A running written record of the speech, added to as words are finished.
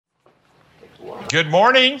Good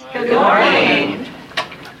morning. Good morning.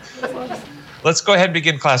 Let's go ahead and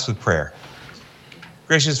begin class with prayer.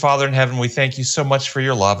 Gracious Father in heaven, we thank you so much for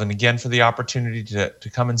your love and again for the opportunity to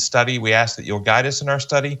come and study. We ask that you'll guide us in our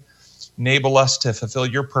study, enable us to fulfill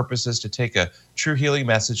your purposes, to take a true healing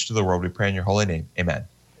message to the world. We pray in your holy name. Amen.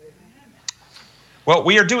 Well,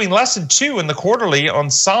 we are doing lesson 2 in the quarterly on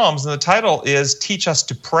Psalms, and the title is Teach Us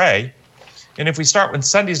to Pray. And if we start with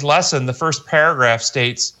Sunday's lesson, the first paragraph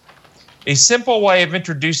states, a simple way of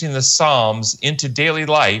introducing the Psalms into daily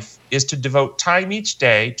life is to devote time each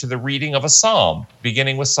day to the reading of a psalm,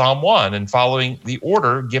 beginning with Psalm 1 and following the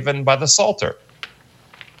order given by the Psalter.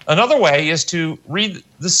 Another way is to read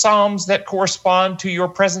the Psalms that correspond to your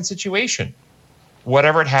present situation,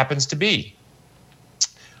 whatever it happens to be.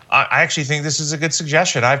 I actually think this is a good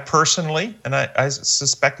suggestion. I've personally, and I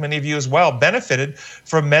suspect many of you as well, benefited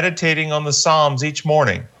from meditating on the Psalms each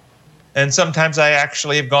morning. And sometimes I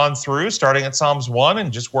actually have gone through, starting at Psalms 1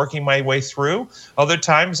 and just working my way through. Other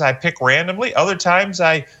times I pick randomly. Other times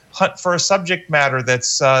I hunt for a subject matter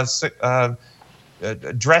that's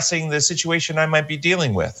addressing the situation I might be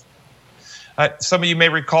dealing with. Some of you may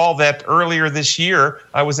recall that earlier this year,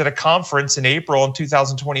 I was at a conference in April in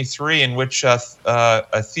 2023 in which a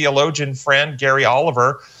theologian friend, Gary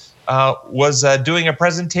Oliver, was doing a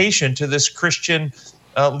presentation to this Christian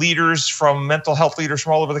leaders from mental health leaders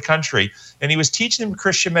from all over the country. And he was teaching them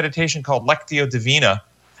Christian meditation called Lectio Divina.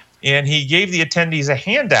 And he gave the attendees a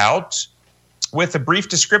handout with a brief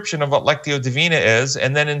description of what Lectio Divina is,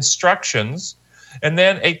 and then instructions, and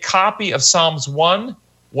then a copy of Psalms 1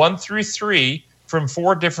 through 3 from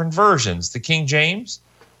 4 different versions: the King James,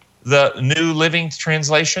 the New Living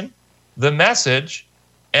Translation, the Message,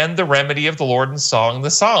 and the Remedy of the Lord and Song,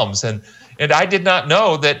 the Psalms. And I did not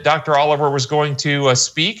know that Dr. Oliver was going to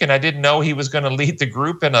speak, and I didn't know he was going to lead the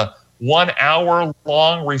group in a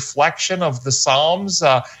 1-hour-long reflection of the Psalms,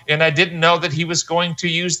 and I didn't know that he was going to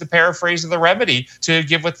use the paraphrase of the Remedy to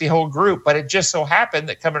give with the whole group. But it just so happened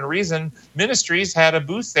that Come and Reason Ministries had a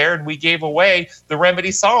booth there, and we gave away the Remedy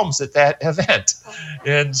Psalms at that event.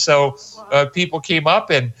 And so people came up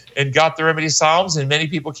and got the Remedy Psalms, and many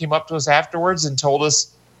people came up to us afterwards and told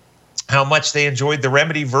us how much they enjoyed the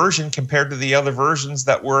Remedy version compared to the other versions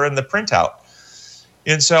that were in the printout.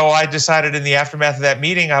 And so I decided in the aftermath of that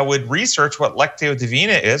meeting, I would research what Lectio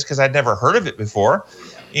Divina is, because I'd never heard of it before.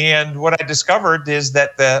 And what I discovered is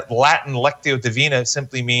that the Latin Lectio Divina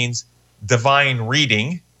simply means divine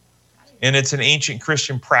reading. And it's an ancient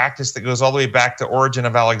Christian practice that goes all the way back to Origen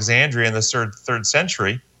of Alexandria in the third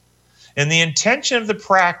century. And the intention of the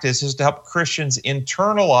practice is to help Christians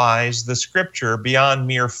internalize the scripture beyond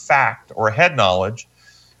mere fact or head knowledge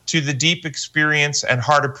to the deep experience and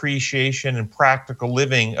heart appreciation and practical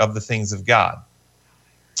living of the things of God.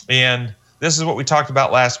 And this is what we talked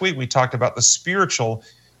about last week. We talked about the spiritual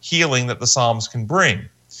healing that the Psalms can bring.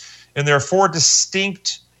 And there are 4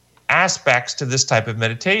 distinct aspects to this type of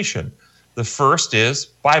meditation. The first is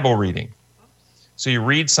Bible reading. So you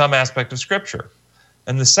read some aspect of Scripture.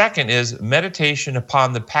 And the second is meditation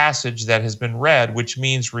upon the passage that has been read, which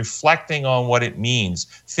means reflecting on what it means,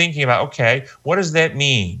 thinking about, okay, what does that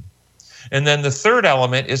mean? And then the third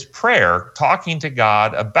element is prayer, talking to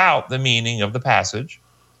God about the meaning of the passage.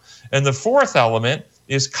 And the fourth element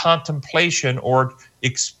is contemplation or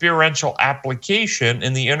experiential application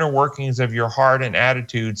in the inner workings of your heart and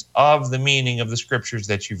attitudes of the meaning of the scriptures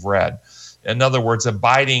that you've read. In other words,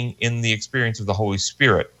 abiding in the experience of the Holy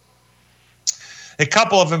Spirit. A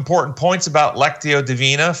couple of important points about Lectio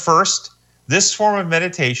Divina. First, this form of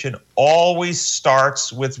meditation always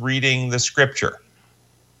starts with reading the scripture.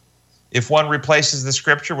 If one replaces the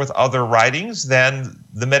scripture with other writings, then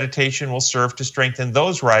the meditation will serve to strengthen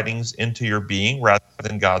those writings into your being rather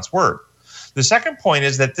than God's word. The second point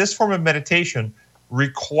is that this form of meditation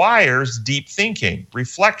requires deep thinking,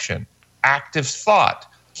 reflection, active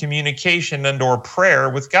thought, communication, and or prayer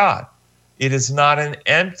with God. It is not an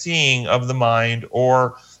emptying of the mind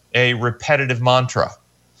or a repetitive mantra.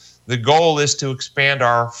 The goal is to expand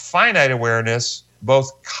our finite awareness,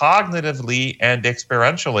 both cognitively and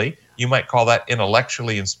experientially, you might call that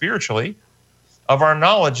intellectually and spiritually, of our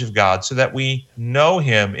knowledge of God so that we know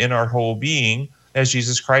him in our whole being as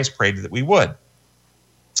Jesus Christ prayed that we would.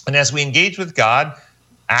 And as we engage with God,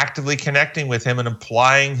 actively connecting with him and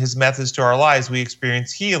applying his methods to our lives, we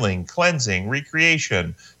experience healing, cleansing,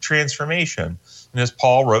 recreation, transformation. And as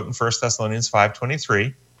Paul wrote in 1 Thessalonians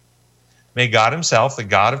 5:23, may God himself, the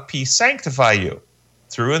God of peace, sanctify you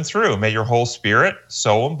through and through. May your whole spirit,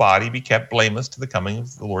 soul, and body be kept blameless to the coming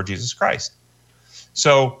of the Lord Jesus Christ.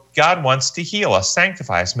 So God wants to heal us,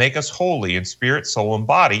 sanctify us, make us holy in spirit, soul, and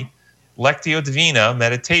body, Lectio Divina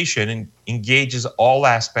meditation engages all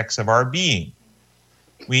aspects of our being.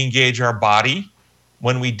 We engage our body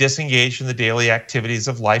when we disengage from the daily activities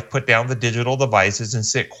of life, put down the digital devices, and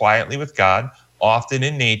sit quietly with God, often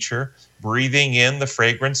in nature, breathing in the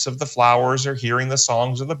fragrance of the flowers or hearing the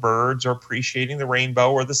songs of the birds or appreciating the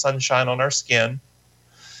rainbow or the sunshine on our skin.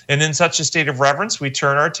 And in such a state of reverence, we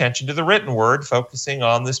turn our attention to the written word, focusing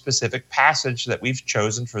on the specific passage that we've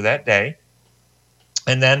chosen for that day.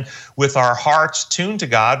 And then with our hearts tuned to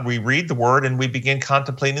God, we read the word and we begin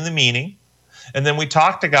contemplating the meaning. And then we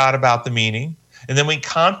talk to God about the meaning. And then we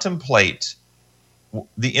contemplate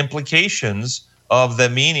the implications of the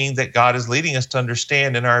meaning that God is leading us to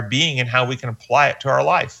understand in our being and how we can apply it to our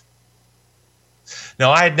life. Now,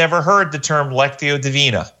 I had never heard the term Lectio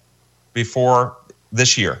Divina before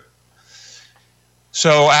this year.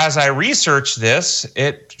 So as I researched this,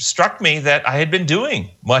 it struck me that I had been doing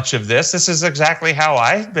much of this. This is exactly how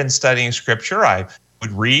I had been studying Scripture. I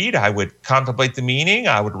would read, I would contemplate the meaning,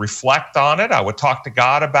 I would reflect on it, I would talk to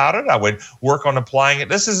God about it, I would work on applying it.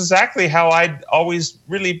 This is exactly how I'd always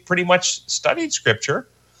really pretty much studied Scripture.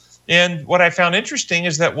 And what I found interesting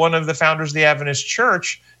is that one of the founders of the Adventist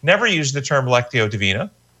Church never used the term Lectio Divina,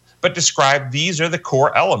 but described these are the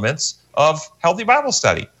core elements of healthy Bible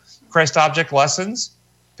study. Christ Object Lessons,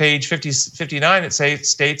 page 59, it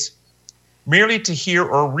states, merely to hear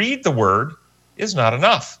or read the word is not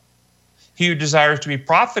enough. He who desires to be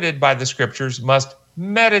profited by the Scriptures must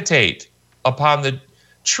meditate upon the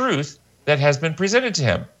truth that has been presented to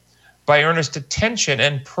him. By earnest attention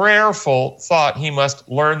and prayerful thought, he must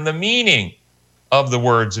learn the meaning of the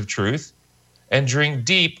words of truth and drink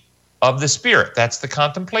deep of the Spirit. That's the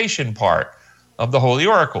contemplation part of the Holy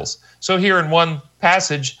Oracles. So here in one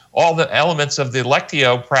passage, all the elements of the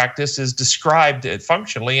Lectio practice is described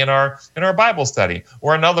functionally in our Bible study.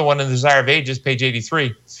 Or another one in the Desire of Ages, page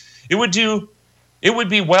 83. It would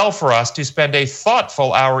be well for us to spend a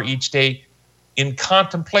thoughtful hour each day in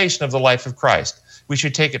contemplation of the life of Christ. We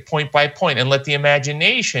should take it point by point and let the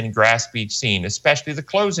imagination grasp each scene, especially the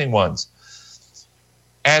closing ones.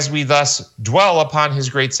 As we thus dwell upon his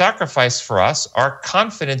great sacrifice for us, our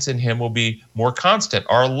confidence in him will be more constant,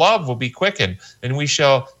 our love will be quickened, and we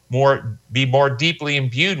shall be more deeply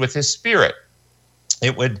imbued with his Spirit.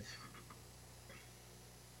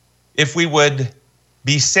 If we would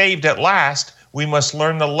be saved at last, we must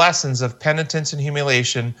learn the lessons of penitence and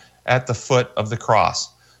humiliation at the foot of the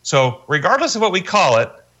cross. So regardless of what we call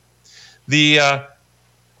it,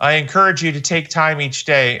 I encourage you to take time each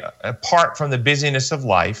day apart from the busyness of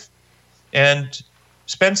life and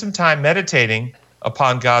spend some time meditating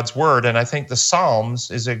upon God's word. And I think the Psalms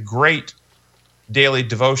is a great daily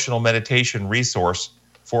devotional meditation resource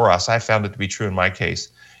for us. I found it to be true in my case.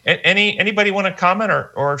 Anybody want to comment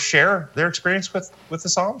or share their experience with the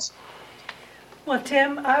Psalms? Well,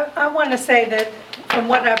 Tim, I want to say that from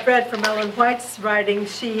what I've read from Ellen White's writing,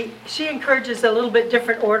 she encourages a little bit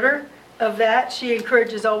different order of that. She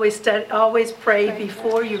encourages always pray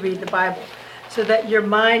before you read the Bible, so that your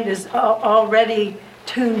mind is already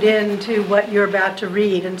tuned in to what you're about to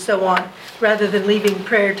read and so on, rather than leaving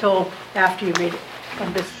prayer till after you read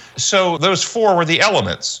it. So those four were the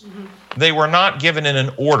elements. Mm-hmm. They were not given in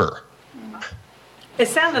an order. It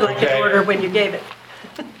sounded like an order when you gave it.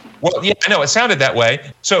 Well, yeah, I know, it sounded that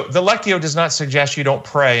way. So the Lectio does not suggest you don't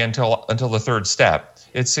pray until the third step.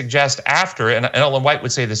 It suggests after, and Ellen White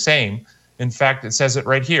would say the same. In fact, it says it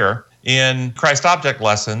right here in Christ Object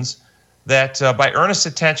Lessons, that by earnest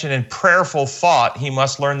attention and prayerful thought, he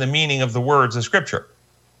must learn the meaning of the words of Scripture.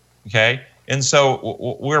 Okay? And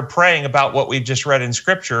so we're praying about what we've just read in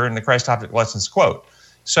Scripture in the Christ Object Lessons quote.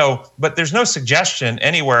 So, but there's no suggestion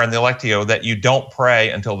anywhere in the Lectio that you don't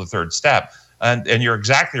pray until the third step. And you're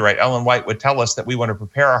exactly right. Ellen White would tell us that we want to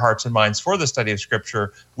prepare our hearts and minds for the study of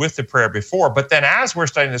Scripture with the prayer before. But then as we're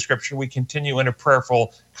studying the Scripture, we continue in a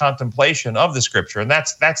prayerful contemplation of the Scripture. And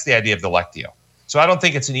that's the idea of the Lectio. So I don't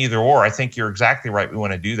think it's an either or. I think you're exactly right. We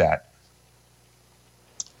want to do that.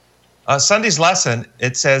 Sunday's lesson,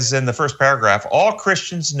 it says in the first paragraph, all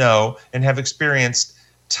Christians know and have experienced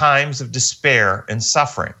times of despair and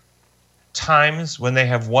suffering, times when they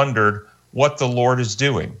have wondered what the Lord is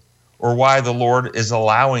doing, or why the Lord is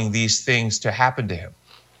allowing these things to happen to him.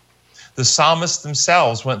 The psalmists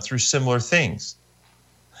themselves went through similar things,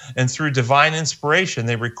 and through divine inspiration,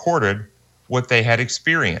 they recorded what they had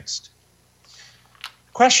experienced.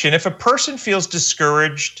 Question: if a person feels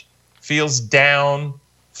discouraged, feels down,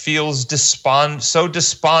 feels so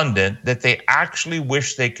despondent that they actually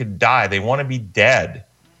wish they could die, they want to be dead,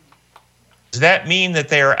 does that mean that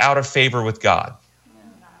they are out of favor with God?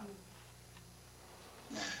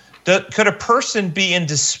 Could a person be in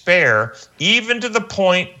despair even to the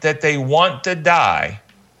point that they want to die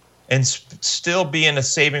and still be in a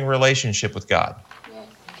saving relationship with God?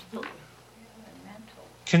 Yes.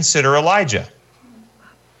 Consider Elijah.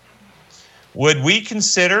 Would we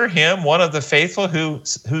consider him one of the faithful who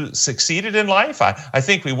succeeded in life? I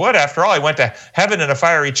think we would. After all, he went to heaven in a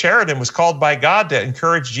fiery chariot and was called by God to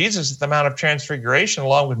encourage Jesus at the Mount of Transfiguration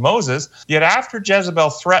along with Moses. Yet after Jezebel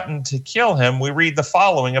threatened to kill him, we read the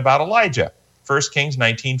following about Elijah, 1 Kings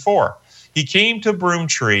 19:4. He came to a broom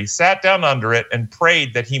tree, sat down under it, and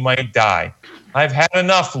prayed that he might die. I've had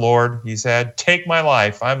enough, Lord, he said. Take my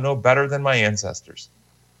life. I'm no better than my ancestors.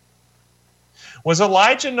 Was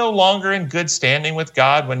Elijah no longer in good standing with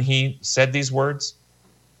God when he said these words?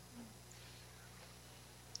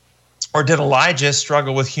 Or did Elijah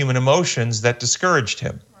struggle with human emotions that discouraged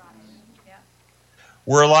him?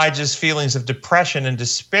 Were Elijah's feelings of depression and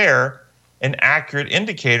despair an accurate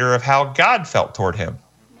indicator of how God felt toward him?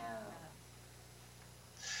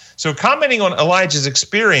 So commenting on Elijah's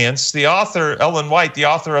experience, the author, Ellen White, the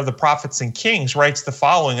author of The Prophets and Kings, writes the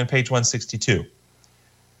following on page 162.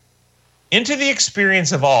 Into the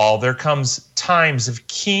experience of all, there comes times of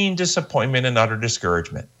keen disappointment and utter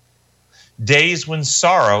discouragement. Days when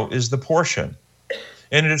sorrow is the portion.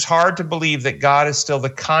 And it is hard to believe that God is still the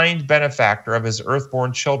kind benefactor of his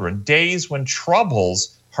earthborn children. Days when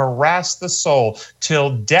troubles harass the soul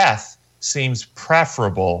till death seems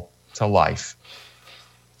preferable to life.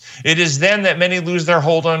 It is then that many lose their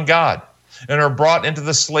hold on God and are brought into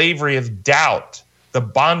the slavery of doubt, the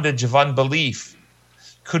bondage of unbelief.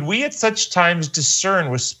 Could we at such times discern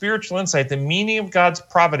with spiritual insight the meaning of God's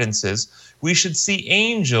providences, we should see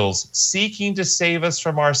angels seeking to save us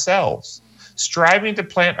from ourselves, striving to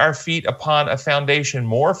plant our feet upon a foundation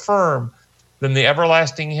more firm than the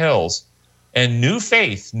everlasting hills, and new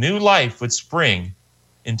faith, new life would spring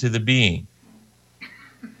into the being.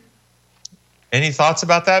 Any thoughts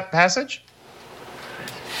about that passage?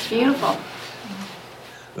 Beautiful.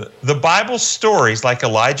 The Bible stories, like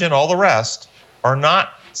Elijah and all the rest, are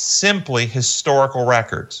not simply historical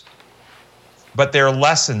records, but they're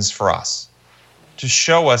lessons for us to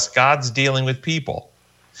show us God's dealing with people.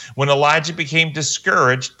 When Elijah became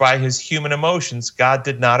discouraged by his human emotions, God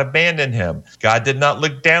did not abandon him. God did not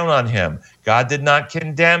look down on him. God did not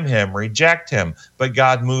condemn him, reject him, but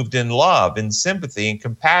God moved in love, in sympathy, and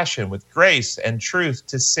compassion, with grace and truth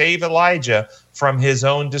to save Elijah from his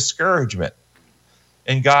own discouragement.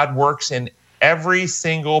 And God works in every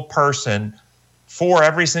single person, for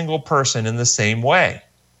every single person in the same way.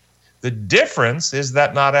 The difference is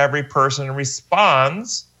that not every person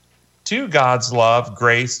responds to God's love,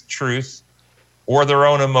 grace, truth, or their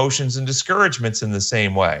own emotions and discouragements in the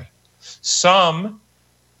same way. Some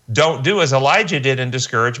don't do as Elijah did in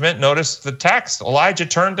discouragement. Notice the text. Elijah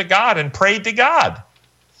turned to God and prayed to God.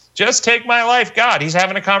 Just take my life, God. He's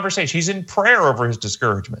having a conversation. He's in prayer over his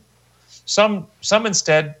discouragement. Some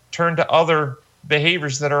instead turn to other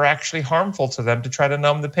behaviors that are actually harmful to them to try to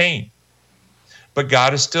numb the pain. But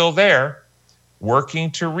God is still there, working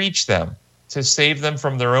to reach them, to save them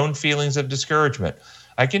from their own feelings of discouragement.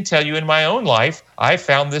 I can tell you in my own life, I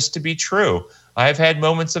found this to be true. I've had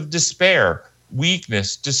moments of despair,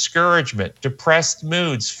 weakness, discouragement, depressed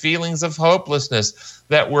moods, feelings of hopelessness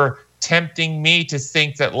that were tempting me to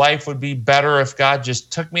think that life would be better if God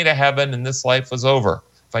just took me to heaven and this life was over,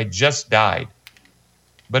 if I just died.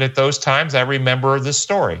 But at those times, I remember this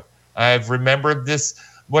story. I've remembered this,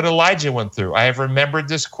 what Elijah went through. I have remembered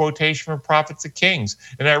this quotation from Prophets and Kings.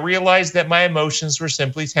 And I realized that my emotions were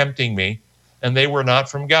simply tempting me, and they were not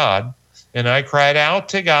from God. And I cried out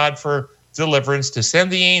to God for deliverance, to send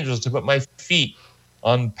the angels to put my feet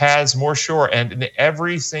on paths more sure. And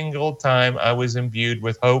every single time I was imbued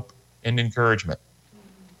with hope and encouragement.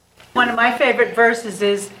 One of my favorite verses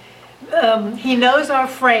is, he knows our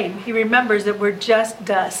frame. He remembers that we're just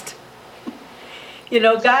dust. You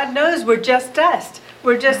know, God knows we're just dust.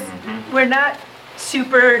 We're not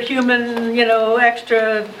superhuman,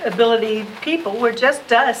 extra ability people. We're just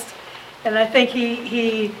dust. And I think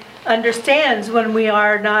he understands when we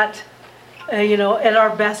are not, at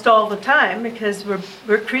our best all the time, because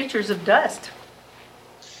we're creatures of dust.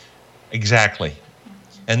 Exactly.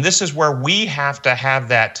 And this is where we have to have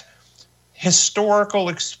that historical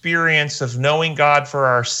experience of knowing God for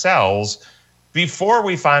ourselves before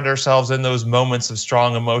we find ourselves in those moments of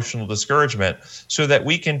strong emotional discouragement, so that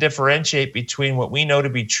we can differentiate between what we know to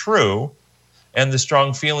be true and the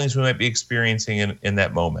strong feelings we might be experiencing in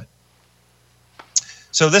that moment.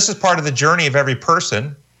 So this is part of the journey of every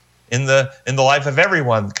person. In the life of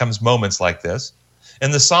everyone comes moments like this.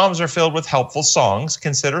 And the Psalms are filled with helpful songs.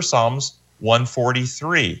 Consider Psalms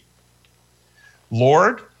 143.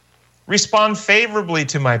 Lord, respond favorably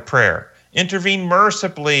to my prayer. Intervene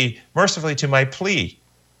mercifully to my plea,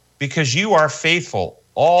 because you are faithful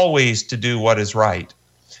always to do what is right.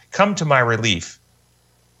 Come to my relief.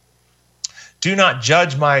 Do not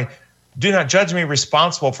judge me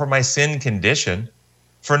responsible for my sin condition,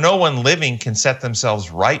 for no one living can set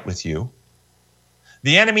themselves right with you.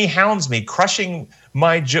 The enemy hounds me, crushing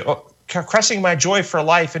my joy for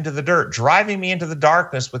life into the dirt, driving me into the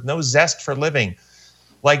darkness with no zest for living,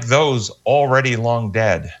 like those already long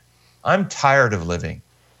dead. I'm tired of living.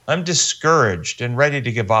 I'm discouraged and ready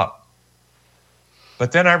to give up.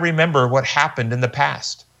 But then I remember what happened in the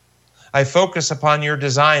past. I focus upon your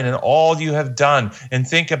design and all you have done, and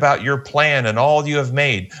think about your plan and all you have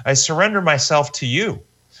made. I surrender myself to you.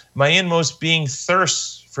 My inmost being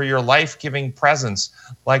thirsts for your life-giving presence,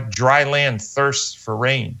 like dry land thirsts for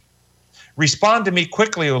rain. Respond to me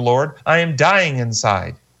quickly, O Lord. I am dying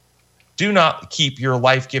inside. Do not keep your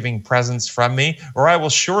life-giving presence from me, or I will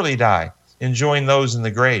surely die and join those in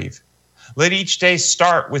the grave. Let each day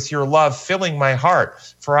start with your love filling my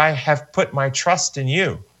heart, for I have put my trust in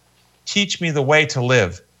you. Teach me the way to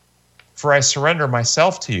live, for I surrender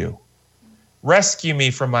myself to you. Rescue me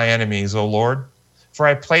from my enemies, O Lord, for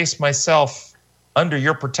I place myself under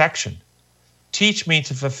your protection. Teach me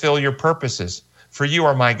to fulfill your purposes, for you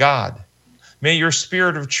are my God. May your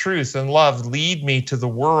spirit of truth and love lead me to the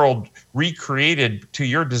world recreated to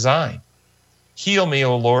your design. Heal me,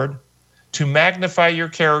 O Lord, to magnify your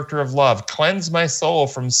character of love. Cleanse my soul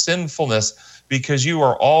from sinfulness, because you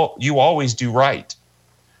always do right.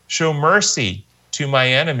 Show mercy to my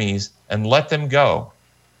enemies and let them go.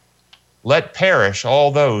 Let perish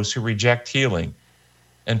all those who reject healing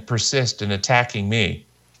and persist in attacking me,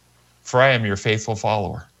 for I am your faithful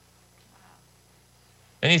follower.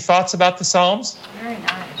 Any thoughts about the Psalms? Very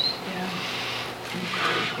nice. Yeah.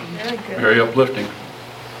 Very good. Very uplifting.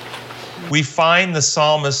 We find the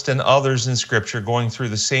psalmist and others in Scripture going through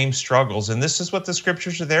the same struggles, and this is what the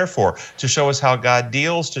Scriptures are there for, to show us how God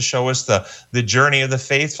deals, to show us the journey of the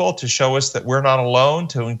faithful, to show us that we're not alone,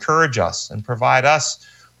 to encourage us and provide us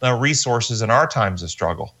resources in our times of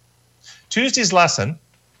struggle. Tuesday's lesson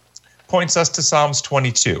points us to Psalms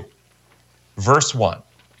 22, verse 1.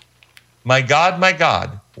 My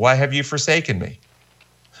God, why have you forsaken me?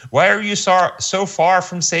 Why are you so far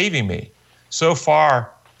from saving me, so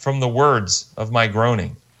far from the words of my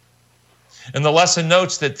groaning? And the lesson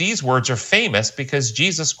notes that these words are famous because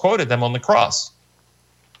Jesus quoted them on the cross.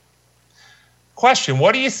 Question,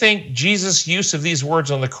 what do you think Jesus' use of these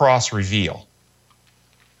words on the cross reveal?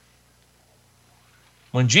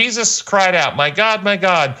 When Jesus cried out, my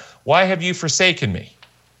God, why have you forsaken me?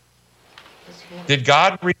 Did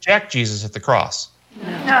God reject Jesus at the cross?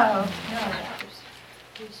 No.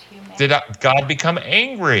 Did God become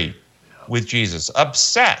angry with Jesus,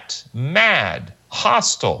 upset, mad,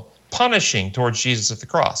 hostile, punishing towards Jesus at the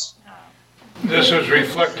cross? This is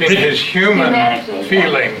reflecting his human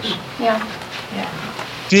feelings. Yeah.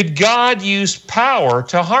 Did God use power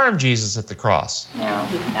to harm Jesus at the cross? No.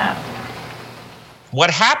 What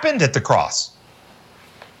happened at the cross?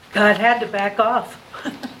 God had to back off.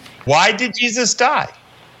 Why did Jesus die?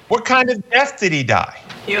 What kind of death did he die?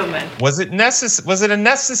 Human. Was it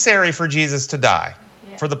necessary for Jesus to die,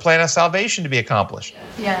 for the plan of salvation to be accomplished?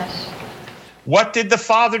 Yes. What did the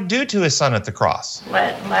Father do to his Son at the cross?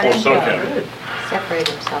 Let him go. Separate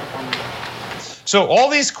himself from it. So all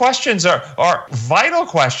these questions are vital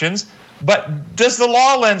questions, but does the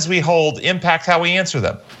law lens we hold impact how we answer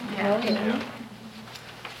them? Yeah.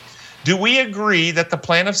 Do we agree that the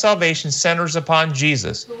plan of salvation centers upon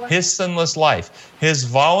Jesus, his sinless life, his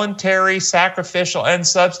voluntary, sacrificial, and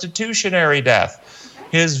substitutionary death,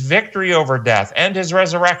 his victory over death, and his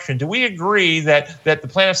resurrection? Do we agree that the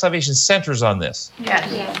plan of salvation centers on this?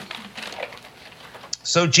 Yes. Yeah.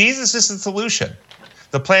 So Jesus is the solution.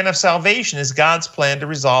 The plan of salvation is God's plan to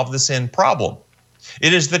resolve the sin problem.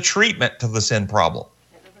 It is the treatment to the sin problem.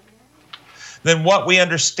 Then what we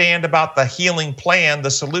understand about the healing plan,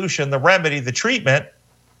 the solution, the remedy, the treatment,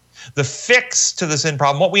 the fix to the sin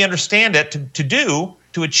problem, what we understand it to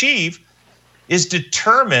achieve, is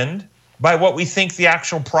determined by what we think the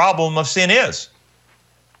actual problem of sin is.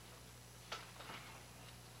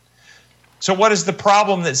 So what is the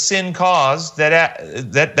problem that sin caused, that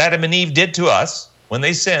Adam and Eve did to us when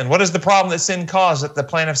they sinned? What is the problem that sin caused that the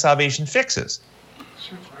plan of salvation fixes?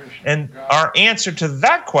 And our answer to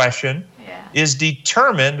that question is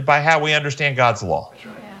determined by how we understand God's law.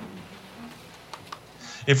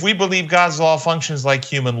 If we believe God's law functions like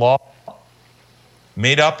human law,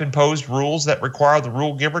 made up imposed rules that require the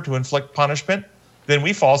rule giver to inflict punishment, then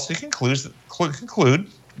we falsely conclude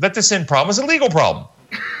that the sin problem is a legal problem.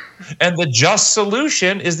 And the just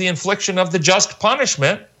solution is the infliction of the just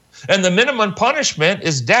punishment, and the minimum punishment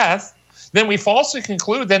is death, then we falsely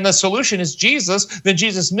conclude then the solution is Jesus. Then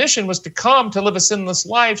Jesus' mission was to come to live a sinless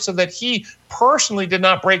life so that he personally did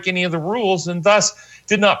not break any of the rules and thus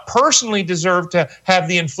did not personally deserve to have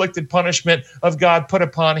the inflicted punishment of God put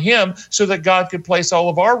upon him, so that God could place all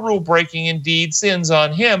of our rule-breaking and deed sins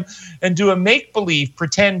on him and do a make-believe,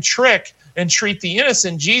 pretend trick and treat the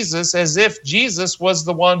innocent Jesus as if Jesus was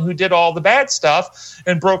the one who did all the bad stuff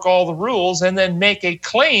and broke all the rules, and then make a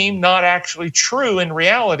claim, not actually true in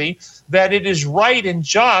reality, that it is right and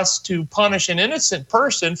just to punish an innocent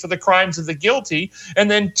person for the crimes of the guilty, and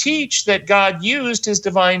then teach that God used his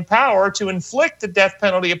divine power to inflict the death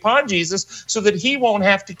penalty upon Jesus so that he won't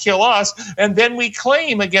have to kill us. And then we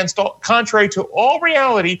claim, contrary to all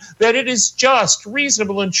reality, that it is just,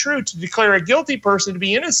 reasonable, and true to declare a guilty person to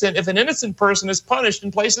be innocent if an innocent person is punished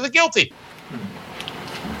in place of the guilty.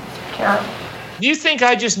 Terrible. Do you think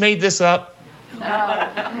I just made this up?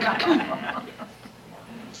 No.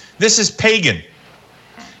 This is pagan.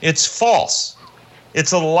 It's false.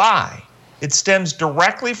 It's a lie. It stems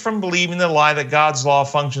directly from believing the lie that God's law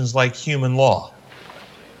functions like human law.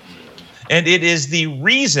 And it is the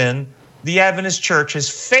reason the Adventist Church has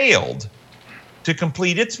failed to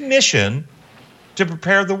complete its mission to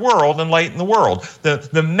prepare the world and lighten the world.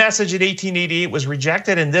 The message in 1888 was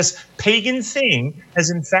rejected, and this pagan thing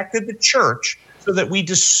has infected the church so that we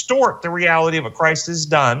distort the reality of what Christ has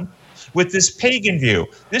done with this pagan view.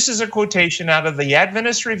 This is a quotation out of the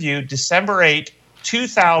Adventist Review, December 8,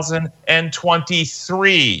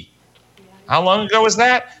 2023. How long ago was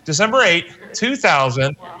that? December 8,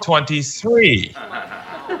 2023.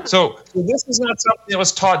 So this is not something that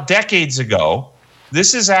was taught decades ago.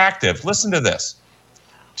 This is active. Listen to this.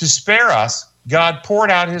 To spare us, God poured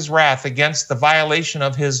out his wrath against the violation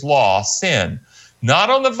of his law, sin, not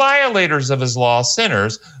on the violators of his law,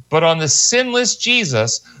 sinners, but on the sinless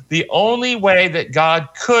Jesus, the only way that God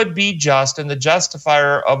could be just and the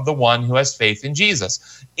justifier of the one who has faith in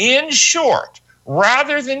Jesus. In short,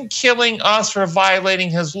 rather than killing us for violating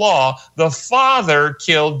his law, the Father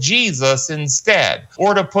killed Jesus instead.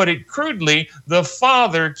 Or to put it crudely, the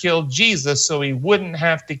Father killed Jesus so he wouldn't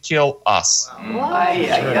have to kill us.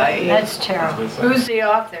 That's terrible. Who's the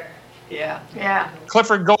author? Yeah.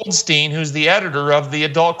 Clifford Goldstein, who's the editor of the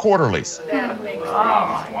Adult Quarterlies. That makes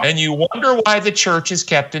And you wonder why the church is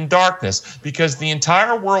kept in darkness, because the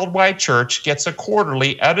entire worldwide church gets a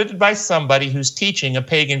quarterly edited by somebody who's teaching a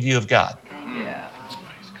pagan view of God.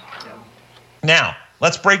 Now,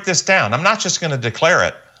 let's break this down. I'm not just going to declare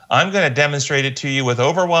it. I'm going to demonstrate it to you with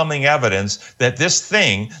overwhelming evidence that this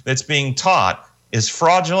thing that's being taught is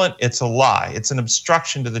fraudulent. It's a lie. It's an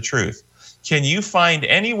obstruction to the truth. Can you find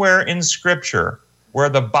anywhere in Scripture where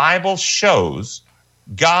the Bible shows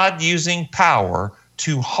God using power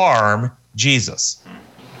to harm Jesus?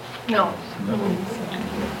 No.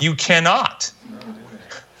 You cannot.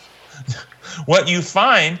 What you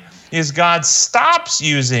find is God stops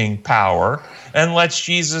using power and lets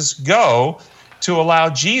Jesus go to allow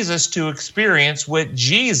Jesus to experience what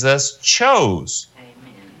Jesus chose,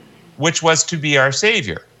 which was to be our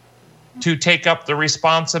Savior, to take up the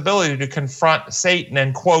responsibility to confront Satan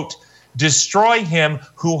and, quote, destroy him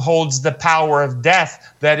who holds the power of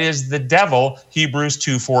death, that is the devil, Hebrews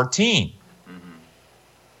 2:14.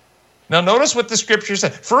 Now notice what the Scripture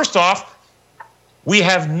said. First off, we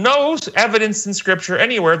have no evidence in Scripture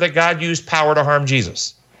anywhere that God used power to harm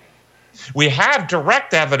Jesus. We have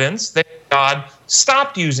direct evidence that God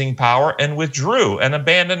stopped using power and withdrew and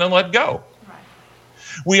abandoned and let go.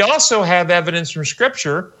 We also have evidence from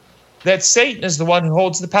Scripture that Satan is the one who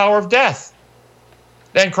holds the power of death.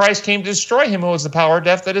 Then Christ came to destroy him who holds the power of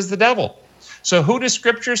death, that is the devil. So who does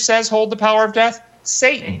Scripture says hold the power of death?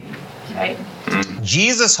 Satan. Right.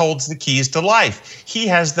 Jesus holds the keys to life. He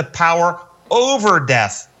has the power over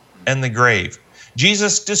death and the grave.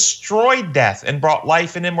 Jesus destroyed death and brought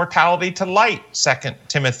life and immortality to light, 2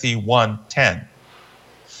 Timothy 1:10.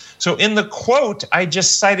 So in the quote I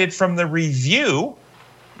just cited from the review,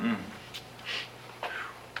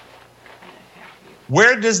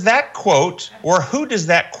 where does that quote, or who does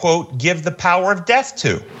that quote give the power of death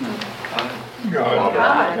to?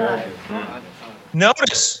 God.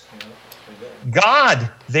 Notice, God,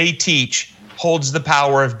 they teach, holds the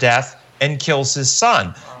power of death and kills his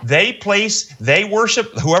son. They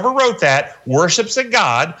worship, whoever wrote that, worships a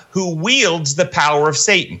God who wields the power of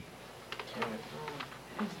Satan.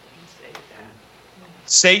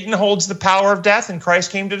 Satan holds the power of death and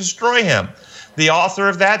Christ came to destroy him. The author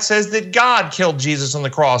of that says that God killed Jesus on the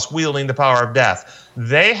cross, wielding the power of death.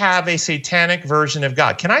 They have a satanic version of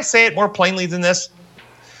God. Can I say it more plainly than this?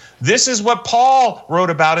 This is what Paul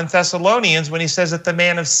wrote about in Thessalonians when he says that the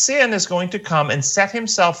man of sin is going to come and set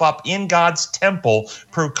himself up in God's temple,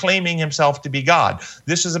 proclaiming himself to be God.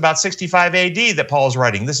 This is about 65 AD that Paul is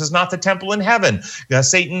writing. This is not the temple in heaven.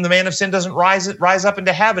 Satan, the man of sin, doesn't rise up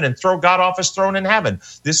into heaven and throw God off his throne in heaven.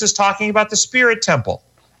 This is talking about the spirit temple.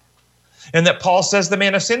 And that Paul says the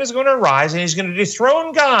man of sin is going to rise and he's going to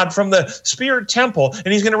dethrone God from the spirit temple,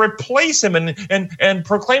 and he's going to replace him and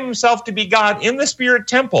proclaim himself to be God in the spirit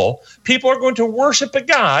temple. People are going to worship a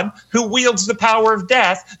God who wields the power of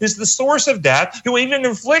death, is the source of death, who even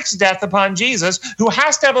inflicts death upon Jesus, who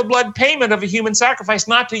has to have a blood payment of a human sacrifice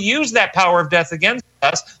not to use that power of death against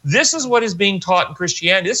us. This is what is being taught in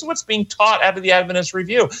Christianity. This is what's being taught out of the Adventist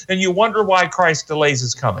Review. And you wonder why Christ delays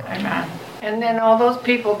his coming. Amen. And then all those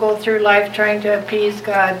people go through life trying to appease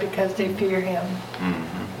God because they fear him.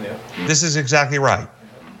 Mm-hmm. Yeah. This is exactly right.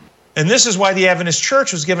 And this is why the Adventist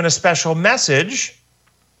Church was given a special message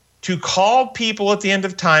to call people at the end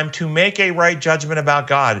of time to make a right judgment about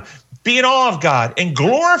God. Be in awe of God and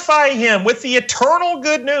glorify him with the eternal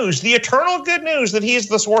good news that he is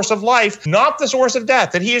the source of life, not the source of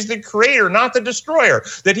death, that he is the creator, not the destroyer,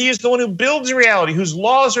 that he is the one who builds reality, whose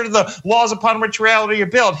laws are the laws upon which reality are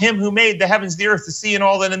built, him who made the heavens, the earth, the sea, and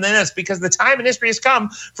all that in this, because the time in history has come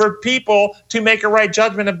for people to make a right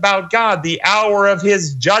judgment about God. The hour of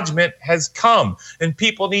his judgment has come, and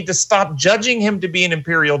people need to stop judging him to be an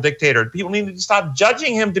imperial dictator. People need to stop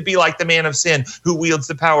judging him to be like the man of sin who wields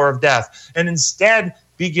the power of death, and instead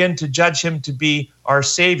begin to judge him to be our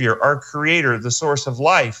Savior, our Creator, the source of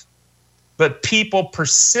life. But people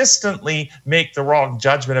persistently make the wrong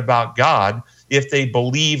judgment about God if they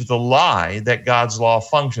believe the lie that God's law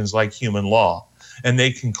functions like human law. And they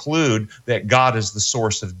conclude that God is the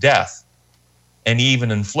source of death, and he even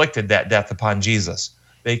inflicted that death upon Jesus.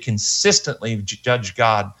 They consistently judge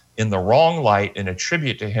God in the wrong light and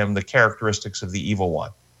attribute to him the characteristics of the evil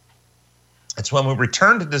one. It's when we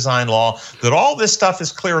return to design law that all this stuff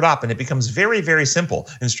is cleared up and it becomes very, very simple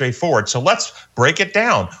and straightforward. So let's break it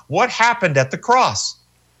down. What happened at the cross?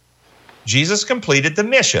 Jesus completed the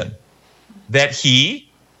mission that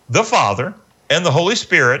he, the Father, and the Holy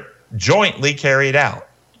Spirit jointly carried out.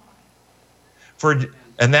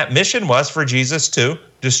 And that mission was for Jesus to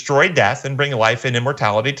destroy death and bring life and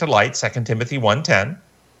immortality to light, 2 Timothy 1:10.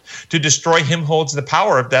 To destroy him holds the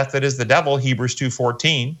power of death, that is the devil, Hebrews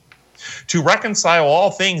 2:14. To reconcile all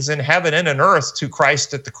things in heaven and in earth to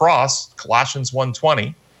Christ at the cross, Colossians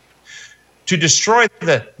 1:20. To destroy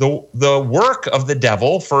the work of the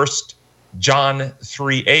devil, 1 John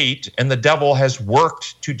 3:8. And the devil has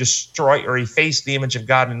worked to destroy or efface the image of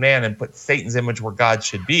God in man and put Satan's image where God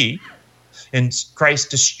should be. And Christ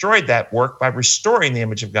destroyed that work by restoring the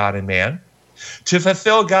image of God in man. To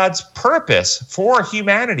fulfill God's purpose for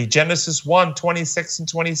humanity, Genesis 1:26 and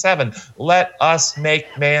 27. Let us make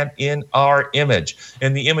man in our image.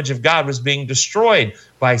 And the image of God was being destroyed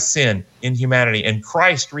by sin in humanity. And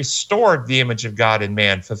Christ restored the image of God in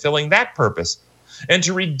man, fulfilling that purpose. And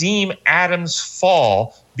to redeem Adam's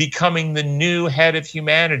fall, becoming the new head of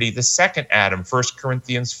humanity, the second Adam, 1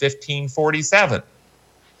 Corinthians 15:47.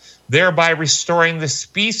 Thereby restoring the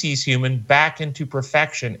species human back into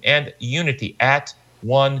perfection and unity at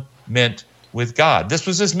one mint with God. This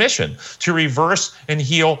was his mission, to reverse and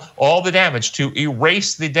heal all the damage, to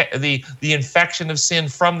erase the infection of sin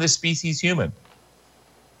from the species human.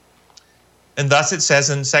 And thus it says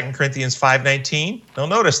in 2 Corinthians 5:19, now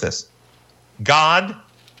notice this, God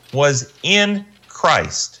was in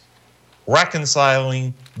Christ,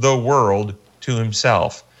 reconciling the world to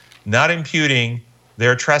himself, not imputing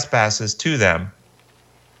their trespasses to them.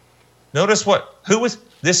 Notice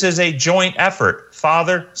this is a joint effort,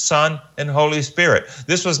 Father, Son, and Holy Spirit.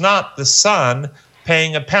 This was not the Son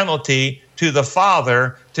paying a penalty to the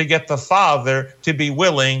Father to get the Father to be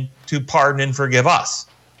willing to pardon and forgive us.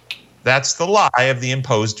 That's the lie of the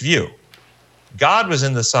imposed view. God was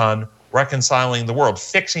in the Son, reconciling the world,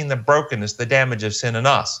 fixing the brokenness, the damage of sin in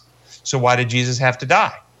us. So why did Jesus have to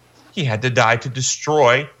die? He had to die to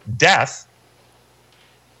destroy death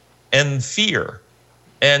and fear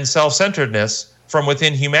and self-centeredness from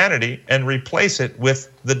within humanity and replace it with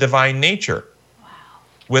the divine nature,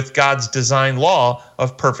 with God's design law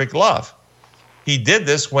of perfect love. He did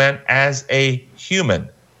this when, as a human,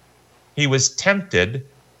 he was tempted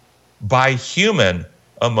by human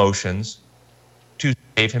emotions to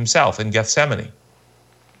save himself in Gethsemane.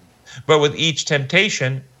 But with each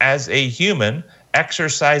temptation, as a human,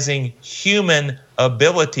 exercising human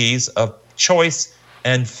abilities of choice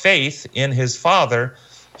and faith in his Father,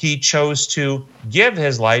 he chose to give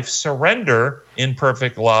his life, surrender in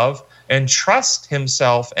perfect love, and trust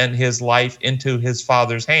himself and his life into his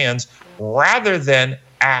Father's hands rather than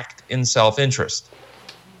act in self-interest.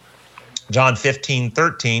 John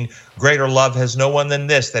 15:13, greater love has no one than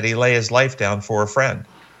this, that he lay his life down for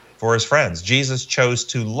his friends. Jesus chose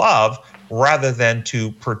to love rather than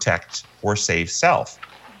to protect or save self.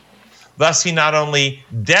 Thus, he not only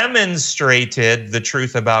demonstrated the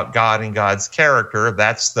truth about God and God's character,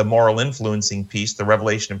 that's the moral influencing piece, the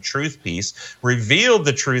revelation of truth piece, revealed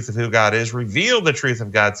the truth of who God is, revealed the truth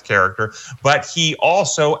of God's character, but he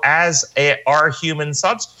also, as our human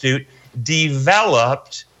substitute,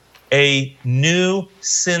 developed a new,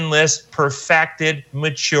 sinless, perfected,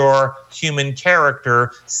 mature human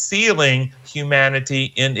character, sealing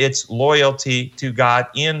humanity in its loyalty to God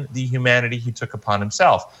in the humanity he took upon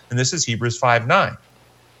himself. And this is Hebrews 5:9.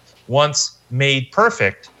 Once made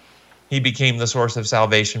perfect, he became the source of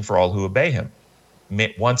salvation for all who obey him.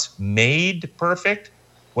 Once made perfect,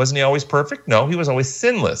 wasn't he always perfect? No, he was always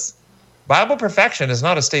sinless. Bible perfection is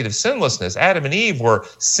not a state of sinlessness. Adam and Eve were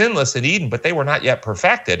sinless in Eden, but they were not yet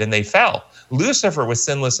perfected, and they fell. Lucifer was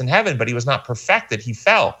sinless in heaven, but he was not perfected. He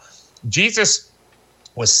fell. Jesus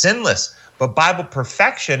was sinless, but Bible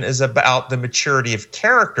perfection is about the maturity of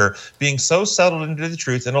character, being so settled into the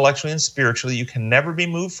truth, intellectually and spiritually, you can never be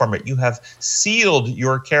moved from it. You have sealed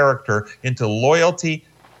your character into loyalty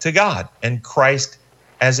to God, and Christ,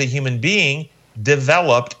 as a human being,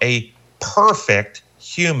 developed a perfect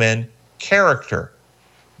human character.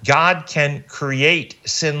 God can create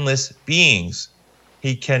sinless beings.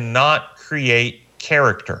 He cannot create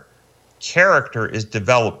character. Character is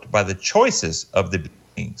developed by the choices of the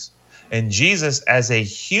beings. And Jesus, as a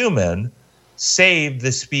human, saved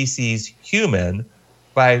the species human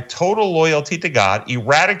by total loyalty to God,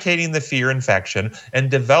 eradicating the fear infection,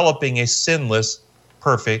 and developing a sinless,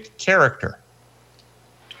 perfect character.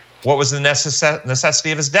 What was the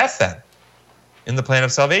necessity of his death then in the plan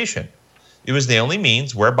of salvation? It was the only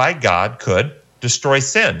means whereby God could destroy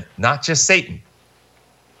sin, not just Satan,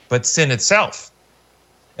 but sin itself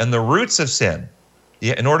and the roots of sin.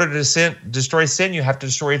 In order to destroy sin, you have to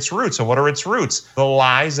destroy its roots. And what are its roots? The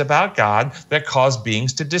lies about God that cause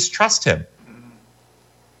beings to distrust him.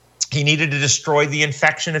 He needed to destroy the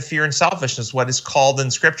infection of fear and selfishness, what is called in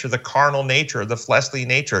Scripture the carnal nature, the fleshly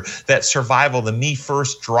nature, that survival, the me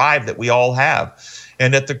first drive that we all have.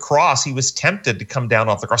 And at the cross, he was tempted to come down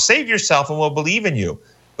off the cross. Save yourself and we'll believe in you.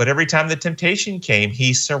 But every time the temptation came,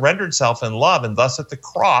 he surrendered self in love. And thus at the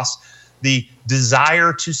cross, the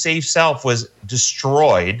desire to save self was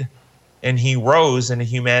destroyed, and he rose and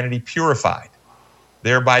humanity purified,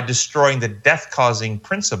 thereby destroying the death-causing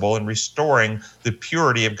principle and restoring the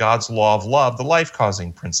purity of God's law of love, the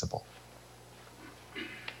life-causing principle.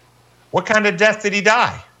 What kind of death did he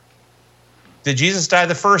die? Did Jesus die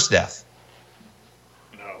the first death?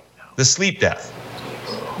 The sleep death?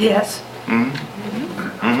 Yes.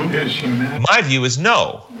 My view is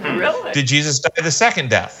no. Really? Did Jesus die the second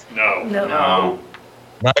death? No.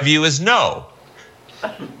 My view is no.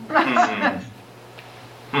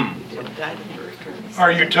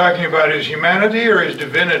 Are you talking about his humanity or his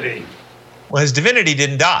divinity? Well, his divinity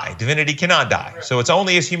didn't die. Divinity cannot die. So it's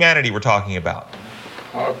only his humanity we're talking about.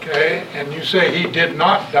 Okay, and you say he did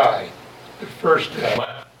not die the first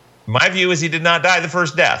death. My view is he did not die the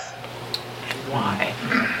first death. Why?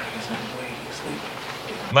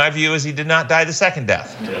 My view is he did not die the second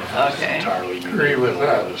death. Okay. I agree with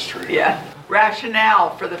that. Yeah.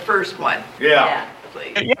 Rationale for the first one. Yeah.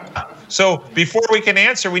 Please. Yeah. So before we can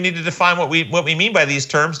answer, we need to define what we mean by these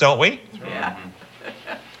terms, don't we? Yeah.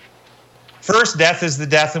 First death is the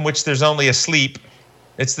death in which there's only a sleep.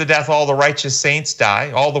 It's the death all the righteous saints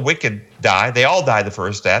die, all the wicked die. They all die the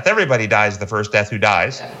first death. Everybody dies the first death who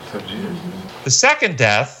dies. The second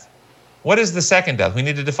death, what is the second death? We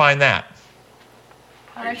need to define that.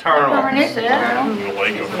 Eternal. The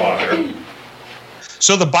lake of fire.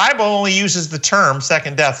 So the Bible only uses the term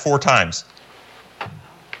second death 4 times.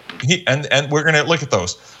 And we're going to look at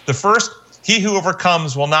those. The first, he who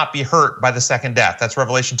overcomes will not be hurt by the second death. That's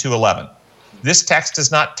Revelation 2:11. This text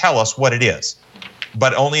does not tell us what it is,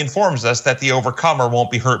 but only informs us that the overcomer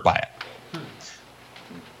won't be hurt by it.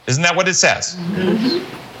 Isn't that what it says?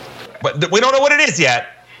 But we don't know what it is yet.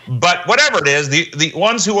 But whatever it is, the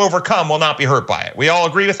ones who overcome will not be hurt by it. We all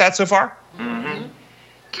agree with that so far?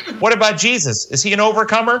 Mm-hmm. What about Jesus? Is he an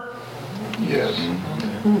overcomer? Yes.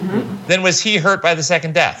 Mm-hmm. Then was he hurt by the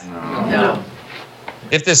second death? No.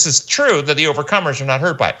 If this is true, that the overcomers are not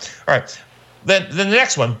hurt by it. All right. Then the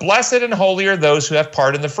next one, blessed and holy are those who have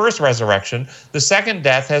part in the first resurrection. The second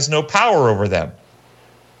death has no power over them.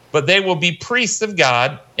 but they will be priests of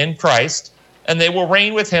God in Christ, and they will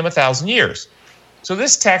reign with him 1,000 years. So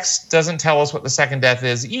this text doesn't tell us what the second death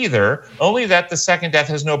is either, only that the second death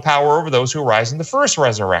has no power over those who arise in the first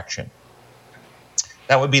resurrection.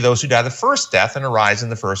 That would be those who die the first death and arise in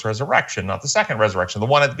the first resurrection, not the second resurrection, the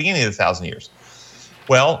one at the beginning of the 1,000 years.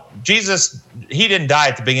 Well, Jesus, he didn't die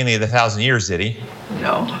at the beginning of the 1,000 years, did he?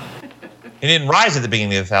 No. He didn't rise at the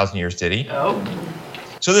beginning of the 1,000 years, did he? No.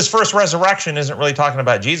 So this first resurrection isn't really talking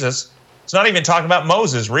about Jesus. It's not even talking about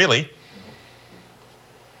Moses, really.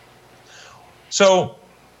 So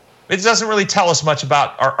it doesn't really tell us much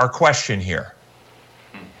about our question here.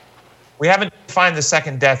 We haven't defined the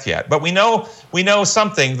second death yet, but we know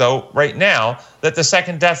something, though, right now, that the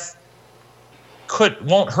second death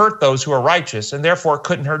won't hurt those who are righteous, and therefore it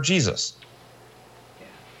couldn't hurt Jesus.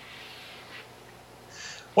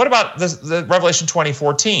 What about the Revelation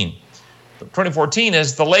 20:14? 20:14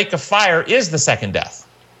 is the lake of fire is the second death.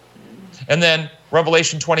 And then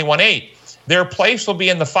Revelation 21:8, their place will be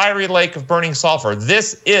in the fiery lake of burning sulfur.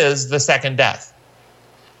 This is the second death.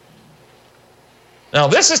 Now,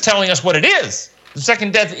 this is telling us what it is. The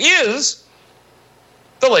second death is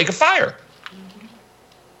the lake of fire.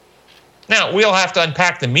 Now, we'll have to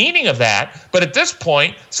unpack the meaning of that, but at this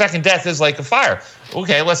point, second death is lake of fire.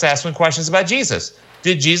 Okay, let's ask some questions about Jesus.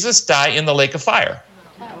 Did Jesus die in the lake of fire?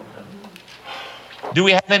 Do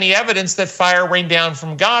we have any evidence that fire rained down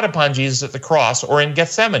from God upon Jesus at the cross or in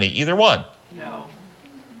Gethsemane? Either one. No.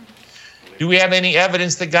 Do we have any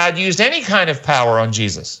evidence that God used any kind of power on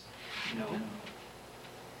Jesus? No.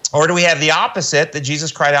 Or do we have the opposite, that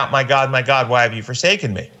Jesus cried out, my God, why have you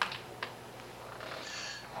forsaken me?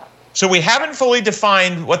 So we haven't fully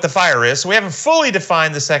defined what the fire is. So we haven't fully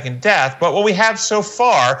defined the second death. But what we have so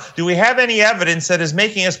far, do we have any evidence that is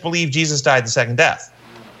making us believe Jesus died the second death?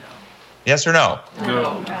 Yes or no?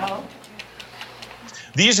 No.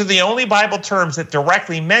 These are the only Bible terms that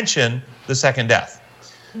directly mention the second death.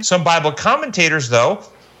 Some Bible commentators, though,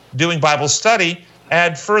 doing Bible study,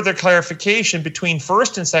 add further clarification between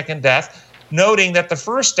first and second death, noting that the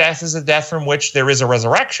first death is a death from which there is a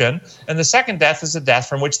resurrection, and the second death is a death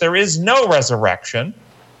from which there is no resurrection.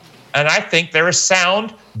 And I think there is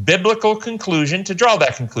sound biblical conclusion to draw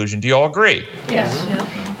that conclusion. Do you all agree? Yes.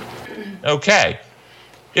 Okay.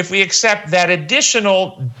 If we accept that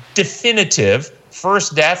additional definitive,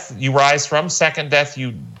 first death you rise from, second death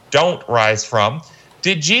you don't rise from,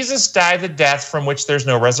 did Jesus die the death from which there's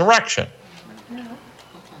no resurrection? No.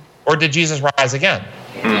 Or did Jesus rise again?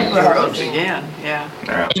 He rose again, yeah.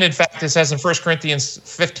 And in fact, it says in 1 Corinthians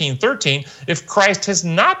 15:13, if Christ has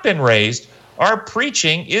not been raised, our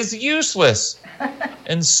preaching is useless,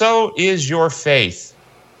 and so is your faith.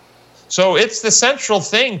 So it's the central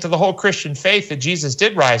thing to the whole Christian faith that Jesus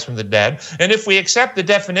did rise from the dead. And if we accept the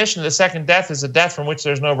definition of the second death as a death from which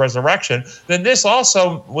there's no resurrection, then this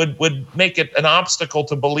also would make it an obstacle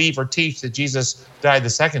to believe or teach that Jesus died the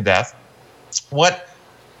second death.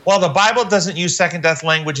 While the Bible doesn't use second death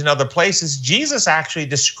language in other places, Jesus actually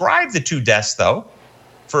described the two deaths, though,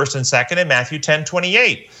 first and second, in Matthew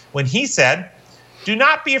 10:28, when he said, do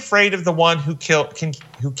not be afraid of the one who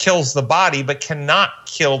kills the body but cannot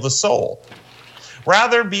kill the soul.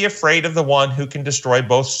 Rather, be afraid of the one who can destroy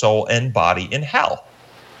both soul and body in hell.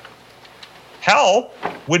 Hell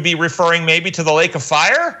would be referring maybe to the lake of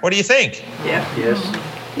fire? What do you think? Yeah.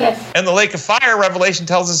 Yes. And the lake of fire, Revelation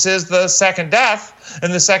tells us, is the second death.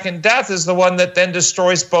 And the second death is the one that then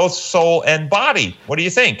destroys both soul and body. What do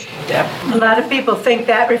you think? Yep. A lot of people think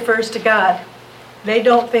that refers to God. They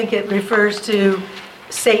don't think it refers to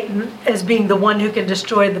Satan as being the one who can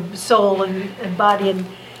destroy the soul and body. And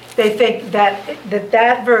they think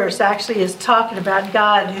that verse actually is talking about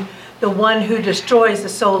God, the one who destroys the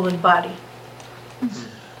soul and body.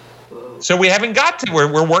 So we haven't got to.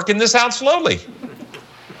 We're working this out slowly.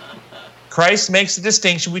 Christ makes a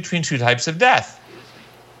distinction between two types of death.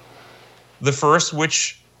 The first,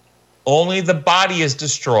 which only the body is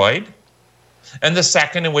destroyed, and the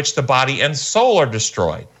second, in which the body and soul are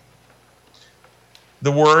destroyed.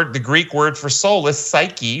 The Greek word for soul is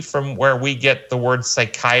psyche, from where we get the word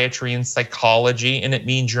psychiatry and psychology, and it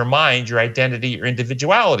means your mind, your identity, your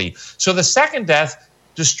individuality. So the second death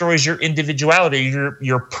destroys your individuality,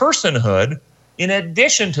 your personhood, in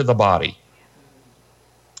addition to the body.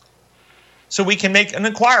 So we can make an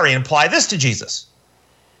inquiry and apply this to Jesus.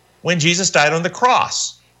 When Jesus died on the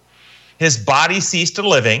cross, his body ceased to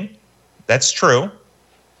living. That's true.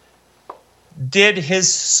 Did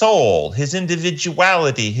his soul, his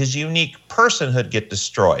individuality, his unique personhood get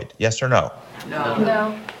destroyed? Yes or no?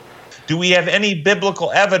 No. Do we have any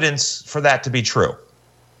biblical evidence for that to be true?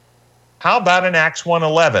 How about in Acts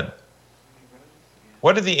 1:11?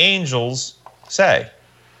 what do the angels say?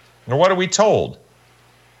 Or what are we told?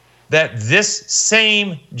 That this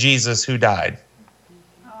same Jesus who died.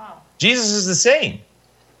 Jesus is the same.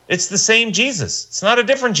 It's the same Jesus. It's not a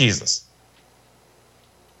different Jesus.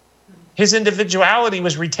 His individuality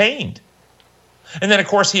was retained. And then, of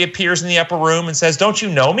course, he appears in the upper room and says, don't you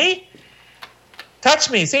know me? Touch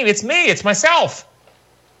me. See, it's me. It's myself.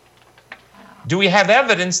 Do we have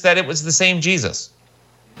evidence that it was the same Jesus?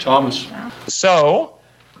 Thomas. So,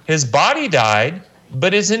 his body died,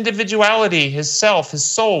 but his individuality, his self, his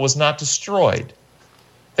soul was not destroyed.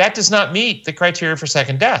 That does not meet the criteria for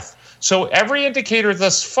second death. So every indicator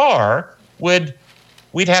thus far we'd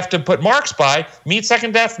have to put marks by, meet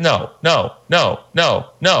second death? No, no, no, no,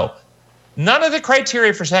 no. None of the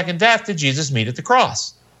criteria for second death did Jesus meet at the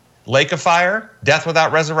cross. Lake of fire, death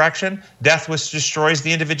without resurrection, death which destroys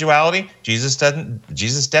the individuality. Jesus'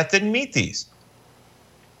 death didn't meet these.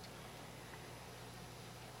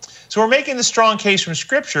 So we're making the strong case from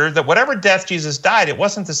Scripture that whatever death Jesus died, it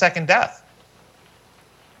wasn't the second death.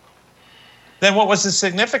 Then what was the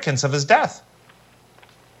significance of his death?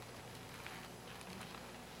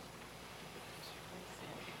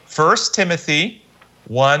 First Timothy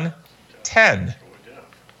 1:10.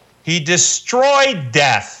 He destroyed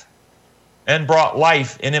death and brought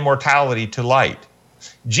life and immortality to light.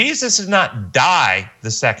 Jesus did not die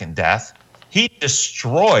the second death. He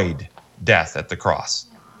destroyed death at the cross.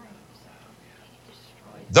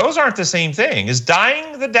 Those aren't the same thing. Is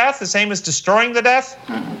dying the death the same as destroying the death?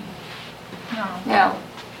 No.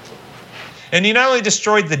 And he not only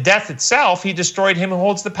destroyed the death itself, he destroyed him who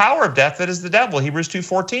holds the power of death, that is the devil, Hebrews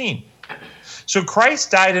 2:14. So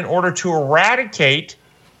Christ died in order to eradicate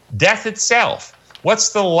death itself. What's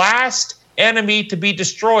the last enemy to be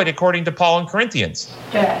destroyed according to Paul in Corinthians?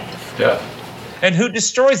 Death. And who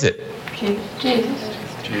destroys it? Jesus.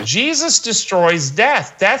 Jesus destroys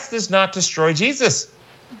death. Death does not destroy Jesus.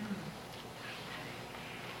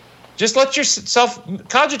 Just let yourself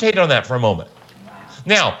cogitate on that for a moment.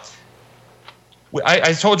 Now,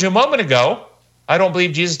 I told you a moment ago, I don't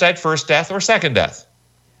believe Jesus died first death or second death.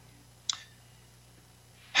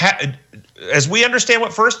 As we understand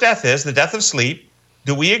what first death is, the death of sleep,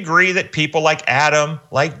 do we agree that people like Adam,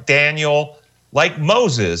 like Daniel, like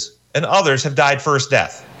Moses, and others have died first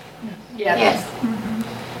death? Yes.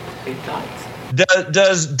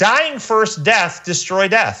 Does dying first death destroy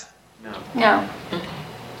death? No.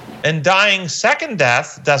 And dying second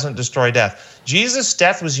death doesn't destroy death. Jesus'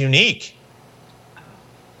 death was unique.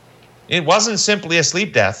 It wasn't simply a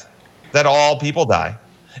sleep death that all people die.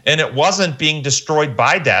 And it wasn't being destroyed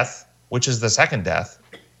by death, which is the second death.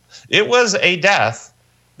 It was a death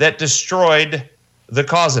that destroyed the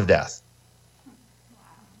cause of death.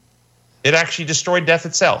 It actually destroyed death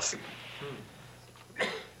itself.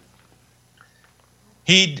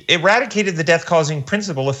 He eradicated the death-causing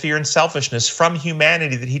principle of fear and selfishness from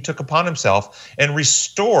humanity that he took upon himself and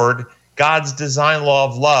restored God's design law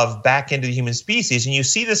of love back into the human species. And you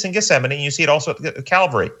see this in Gethsemane, and you see it also at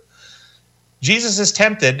Calvary. Jesus is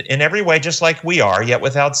tempted in every way just like we are, yet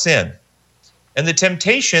without sin. And the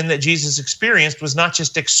temptation that Jesus experienced was not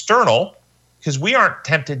just external, because we aren't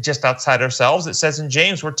tempted just outside ourselves. It says in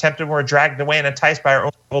James, we're tempted, we're dragged away and enticed by our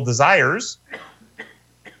own evil desires.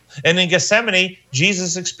 And in Gethsemane,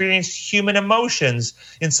 Jesus experienced human emotions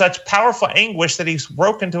in such powerful anguish that he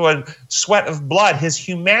broke into a sweat of blood. His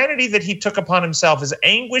humanity that he took upon himself is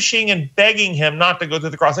anguishing and begging him not to go through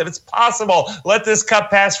the cross. If it's possible, let this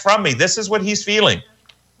cup pass from me. This is what he's feeling.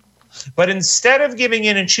 But instead of giving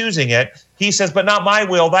in and choosing it, he says, but not my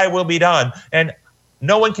will, thy will be done. And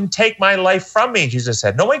no one can take my life from me, Jesus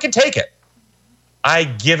said. No one can take it. I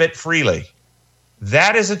give it freely.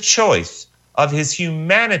 That is a choice of his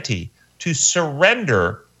humanity to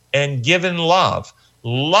surrender and give in love.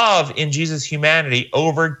 Love in Jesus' humanity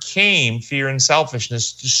overcame fear and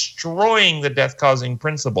selfishness, destroying the death-causing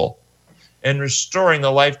principle and restoring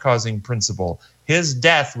the life-causing principle. His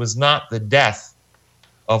death was not the death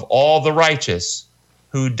of all the righteous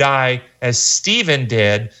who die as Stephen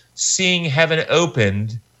did, seeing heaven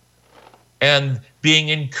opened and being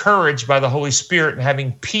encouraged by the Holy Spirit and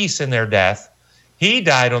having peace in their death. He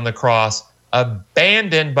died on the cross,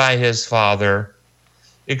 abandoned by his Father,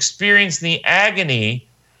 experiencing the agony,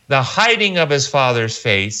 the hiding of his Father's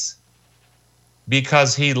face,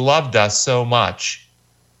 because he loved us so much.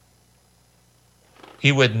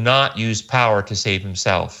 He would not use power to save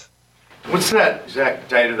himself. What's that exact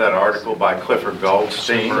date of that article by Clifford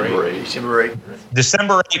Goldstein?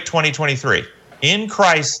 December 8, 2023. In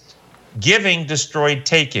Christ, giving destroyed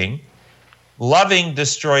taking, loving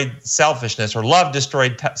destroyed selfishness, or love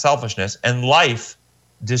destroyed selfishness, and life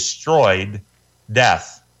destroyed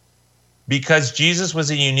death, because Jesus was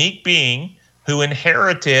a unique being who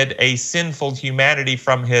inherited a sinful humanity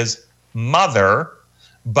from his mother,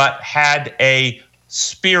 but had a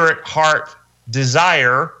spirit heart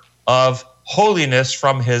desire of holiness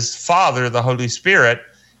from his Father, the Holy Spirit.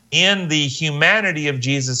 In the humanity of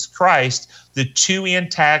Jesus Christ, the two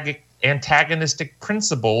antagonistic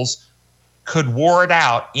principles could war it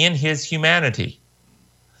out in his humanity.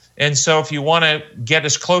 And so if you want to get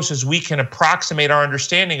as close as we can approximate our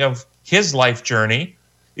understanding of his life journey,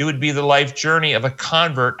 it would be the life journey of a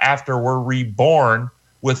convert after we're reborn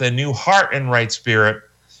with a new heart and right spirit.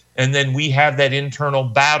 And then we have that internal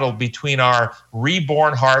battle between our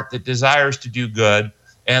reborn heart that desires to do good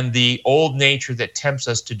and the old nature that tempts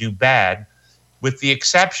us to do bad, with the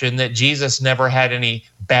exception that Jesus never had any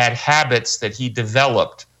bad habits that he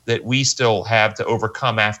developed that we still have to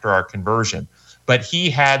overcome after our conversion. But he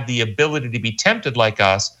had the ability to be tempted like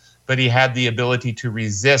us, but he had the ability to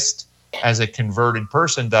resist as a converted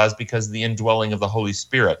person does because of the indwelling of the Holy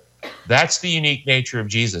Spirit. That's the unique nature of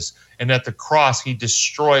Jesus. And at the cross, he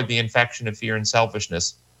destroyed the infection of fear and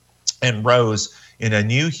selfishness and rose in a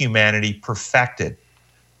new humanity perfected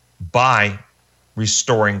by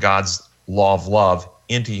restoring God's law of love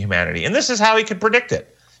into humanity. And this is how he could predict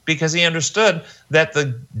it, because he understood that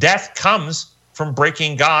the death comes from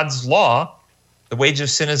breaking God's law. The wages of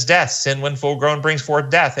sin is death. Sin, when full grown, brings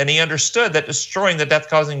forth death. And he understood that destroying the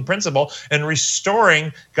death-causing principle and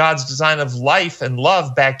restoring God's design of life and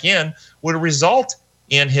love back in would result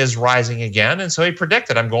in his rising again. And so he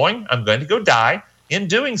predicted, I'm going to go die. In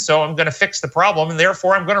doing so, I'm going to fix the problem, and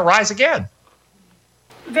therefore I'm going to rise again.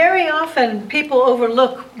 Very often people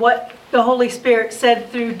overlook what the Holy Spirit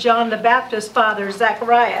said through John the Baptist's father,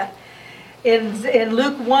 Zechariah. In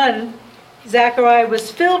Luke 1, Zechariah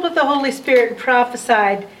was filled with the Holy Spirit and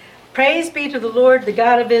prophesied, "Praise be to the Lord, the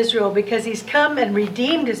God of Israel, because he's come and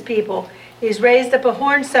redeemed his people. He's raised up a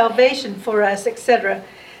horn salvation for us," etc.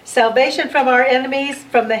 Salvation from our enemies,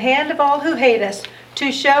 from the hand of all who hate us,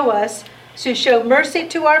 to show mercy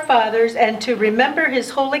to our fathers, and to remember his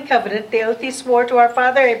holy covenant, the oath he swore to our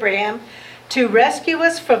father Abraham, to rescue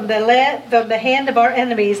us from the hand of our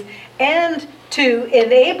enemies, and to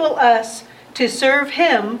enable us to serve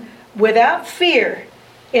him without fear,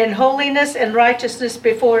 in holiness and righteousness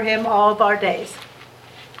before him all of our days.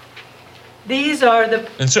 This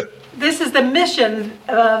is the mission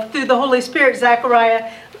through the Holy Spirit. Zechariah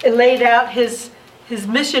laid out his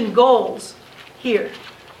mission goals here.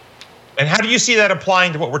 And how do you see that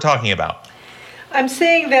applying to what we're talking about? I'm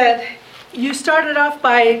saying that you started off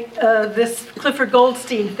by this Clifford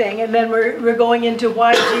Goldstein thing, and then we're going into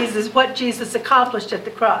what Jesus accomplished at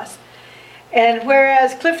the cross. And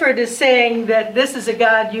whereas Clifford is saying that this is a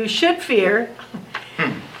God you should fear,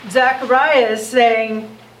 Zechariah is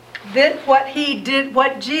saying that what he did,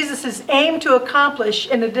 what Jesus is aimed to accomplish,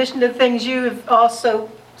 in addition to things you have also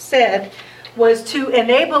said, was to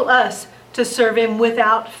enable us to serve him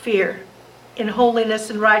without fear, in holiness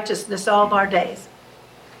and righteousness all of our days.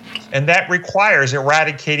 And that requires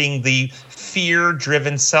eradicating the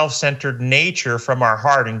fear-driven, self-centered nature from our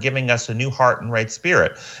heart and giving us a new heart and right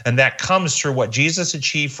spirit. And that comes through what Jesus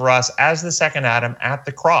achieved for us as the second Adam at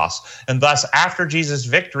the cross. And thus, after Jesus'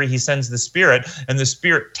 victory, he sends the Spirit, and the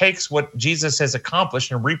Spirit takes what Jesus has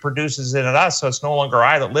accomplished and reproduces it in us, so it's no longer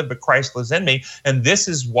I that live, but Christ lives in me. And this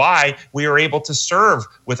is why we are able to serve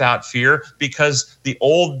without fear, because the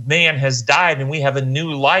old man has died, and we have a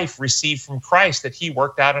new life received from Christ that he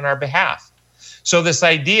worked out on our behalf. So this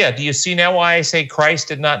idea, do you see now why I say Christ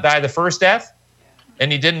did not die the first death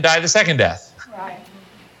and he didn't die the second death? Right.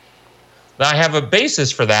 Now I have a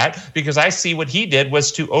basis for that, because I see what he did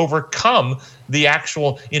was to overcome the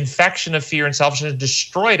actual infection of fear and selfishness,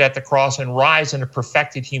 destroy it at the cross, and rise into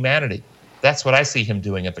perfected humanity. That's what I see him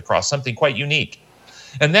doing at the cross, something quite unique.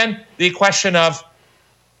 And then the question of,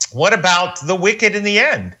 what about the wicked in the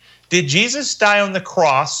end? Did Jesus die on the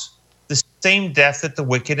cross the same death that the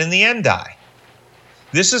wicked in the end die?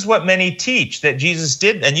 This is what many teach, that Jesus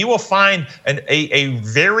did. And you will find a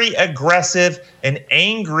very aggressive and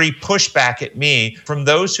angry pushback at me from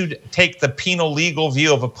those who take the penal legal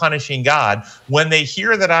view of a punishing God when they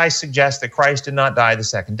hear that I suggest that Christ did not die the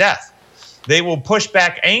second death. They will push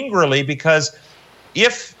back angrily, because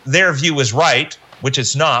if their view is right, which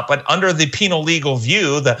it's not, but under the penal legal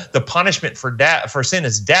view, the punishment for sin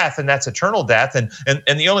is death, and that's eternal death, and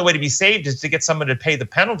the only way to be saved is to get someone to pay the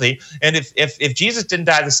penalty. And if Jesus didn't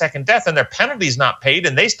die the second death, then their penalty is not paid,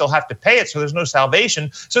 and they still have to pay it, so there's no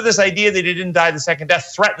salvation. So this idea that he didn't die the second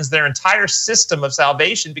death threatens their entire system of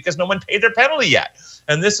salvation, because no one paid their penalty yet.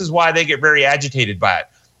 And this is why they get very agitated by it.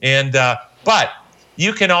 And but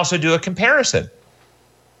you can also do a comparison.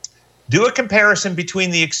 Do a comparison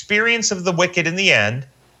between the experience of the wicked in the end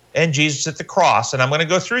and Jesus at the cross. And I'm going to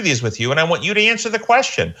go through these with you, and I want you to answer the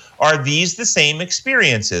question. Are these the same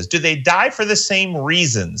experiences? Do they die for the same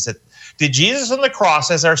reasons? Did Jesus on the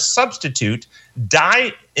cross as our substitute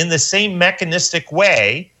die in the same mechanistic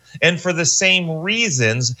way and for the same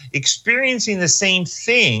reasons, experiencing the same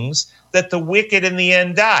things that the wicked in the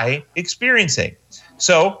end die experiencing?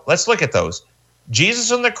 So let's look at those.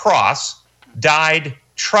 Jesus on the cross died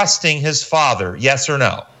trusting his Father, yes or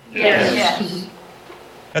no? Yes.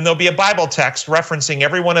 And there'll be a Bible text referencing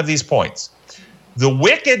every one of these points. The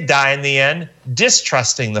wicked die in the end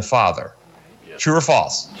distrusting the Father. True or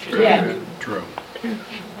false? Yeah. True.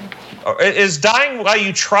 Is dying while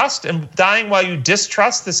you trust and dying while you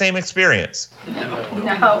distrust the same experience?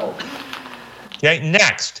 No. Okay,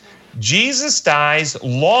 next. Jesus dies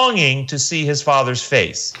longing to see his Father's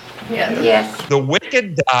face. Yes. The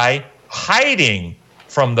wicked die hiding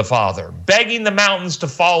from the Father, begging the mountains to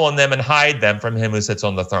fall on them and hide them from him who sits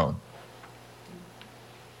on the throne.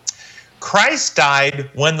 Christ died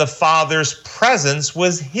when the Father's presence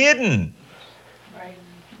was hidden. Right.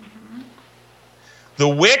 The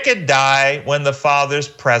wicked die when the Father's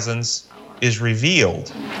presence is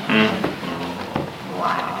revealed.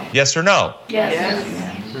 Wow. Yes or no?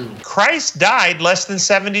 Yes. Christ died less than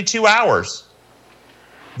 72 hours.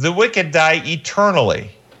 The wicked die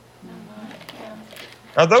eternally.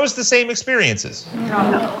 Are those the same experiences?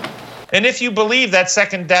 No. And if you believe that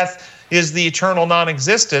second death is the eternal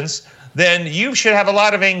non-existence, then you should have a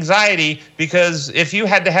lot of anxiety, because if you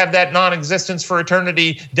had to have that non-existence for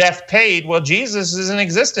eternity death paid, well, Jesus is in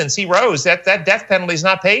existence. He rose. That death penalty is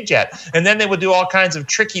not paid yet. And then they would do all kinds of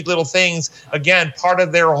tricky little things. Again, part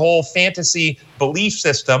of their whole fantasy belief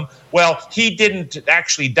system. Well, he didn't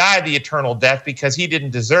actually die the eternal death because he didn't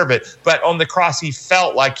deserve it. But on the cross, he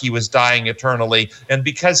felt like he was dying eternally. And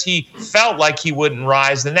because he felt like he wouldn't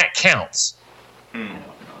rise, then that counts.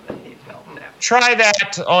 Try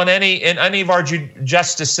that in any of our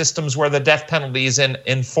justice systems where the death penalty is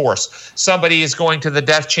in force. Somebody is going to the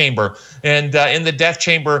death chamber, and in the death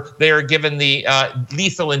chamber, they are given the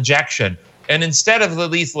lethal injection. And instead of the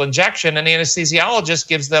lethal injection, an anesthesiologist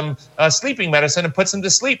gives them sleeping medicine and puts them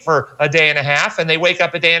to sleep for a day and a half, and they wake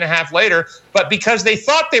up a day and a half later. But because they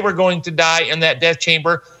thought they were going to die in that death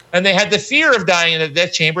chamber, and they had the fear of dying in the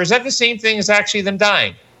death chamber, is that the same thing as actually them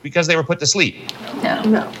dying because they were put to sleep?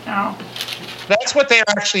 No. That's what they're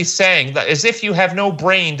actually saying, as if you have no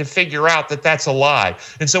brain to figure out that that's a lie.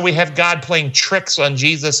 And so we have God playing tricks on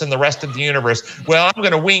Jesus and the rest of the universe. Well, I'm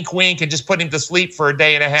going to wink, wink, and just put him to sleep for a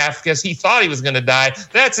day and a half because he thought he was going to die.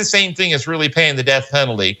 That's the same thing as really paying the death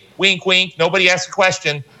penalty. Wink, wink, nobody asks a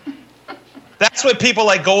question. That's what people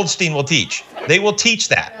like Goldstein will teach. They will teach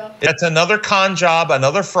that. That's another con job,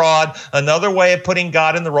 another fraud, another way of putting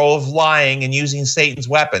God in the role of lying and using Satan's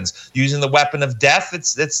weapons. Using the weapon of death,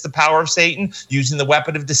 that's the power of Satan. Using the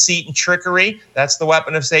weapon of deceit and trickery, that's the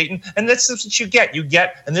weapon of Satan. And this is what you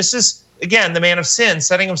get. And this is, again, the man of sin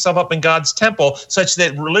setting himself up in God's temple such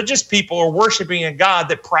that religious people are worshiping a God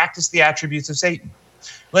that practiced the attributes of Satan.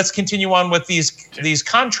 Let's continue on with these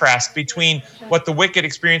contrasts between what the wicked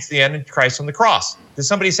experienced at the end and Christ on the cross. Did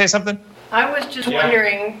somebody say something? I was just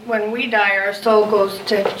wondering, when we die, our soul goes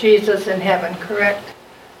to Jesus in heaven, correct?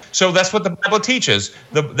 So that's what the Bible teaches,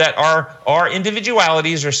 that our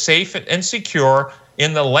individualities are safe and secure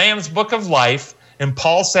in the Lamb's book of life. And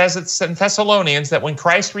Paul says in Thessalonians that when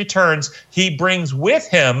Christ returns, he brings with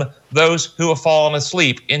him those who have fallen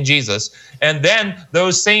asleep in Jesus. And then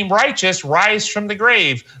those same righteous rise from the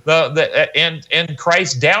grave. And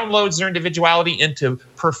Christ downloads their individuality into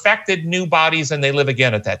perfected new bodies, and they live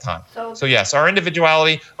again at that time. So yes, our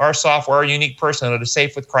individuality, our software, our unique personhood is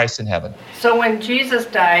safe with Christ in heaven. So when Jesus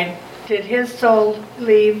died, did his soul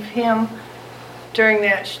leave him during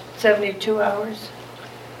that 72 hours?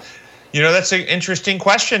 You know, that's an interesting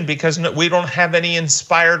question because we don't have any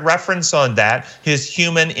inspired reference on that. His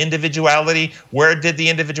human individuality, where did the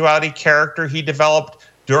individuality character he developed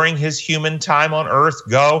during his human time on earth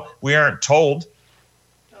go? We aren't told.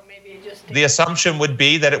 So maybe just the assumption would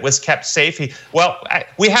be that it was kept safe.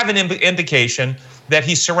 We have an indication that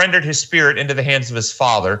he surrendered his spirit into the hands of his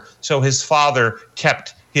Father, so his Father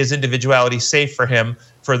kept his individuality safe for him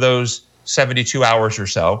for those 72 hours or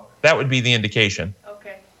so. That would be the indication.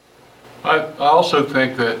 I also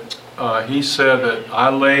think that he said that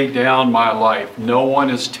I lay down my life. No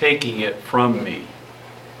one is taking it from me.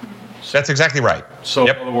 That's exactly right. So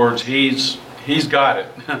in other words, he's got it.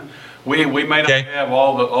 We may not have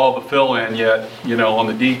all the fill in yet, on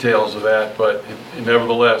the details of that, but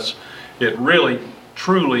nevertheless, it really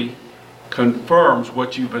truly confirms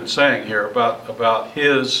what you've been saying here about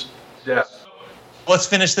his death Let's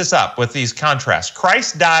finish this up with these contrasts.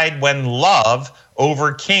 Christ died when love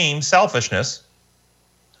overcame selfishness.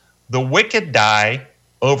 The wicked die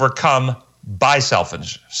overcome by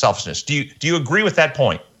selfishness. Do you agree with that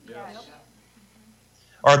point? Yes.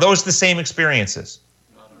 Are those the same experiences?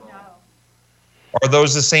 No. Are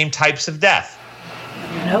those the same types of death?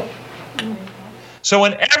 Nope. So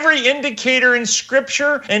in every indicator in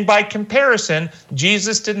Scripture and by comparison,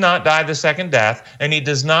 Jesus did not die the second death, and he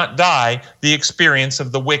does not die the experience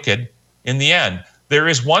of the wicked in the end. There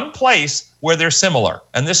is one place where they're similar,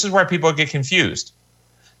 and this is where people get confused.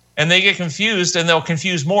 And they get confused, and they'll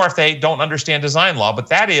confuse more if they don't understand design law, but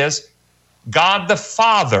that is God the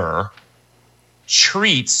Father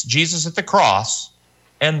treats Jesus at the cross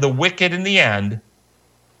and the wicked in the end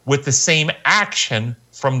with the same action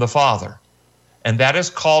from the Father. And that is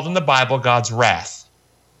called in the Bible God's wrath.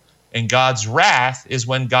 And God's wrath is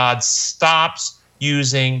when God stops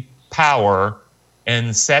using power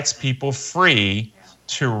and sets people free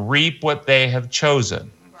to reap what they have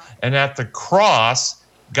chosen. And at the cross,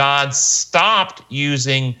 God stopped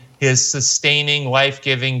using his sustaining,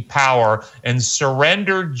 life-giving power and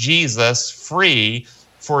surrendered Jesus free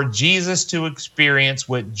for Jesus to experience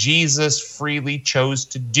what Jesus freely chose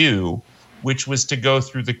to do, which was to go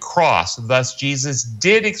through the cross. Thus, Jesus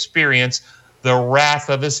did experience the wrath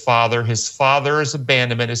of his Father's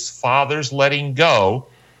abandonment, his Father's letting go,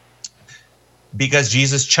 because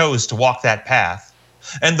Jesus chose to walk that path.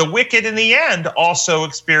 And the wicked in the end also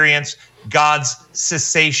experience God's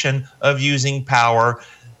cessation of using power.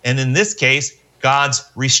 And in this case, God's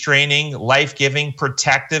restraining, life-giving,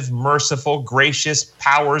 protective, merciful, gracious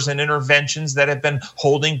powers and interventions that have been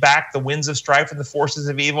holding back the winds of strife and the forces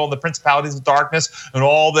of evil and the principalities of darkness and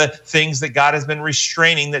all the things that God has been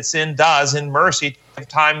restraining that sin does in mercy.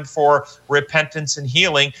 Time for repentance and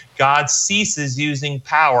healing, God ceases using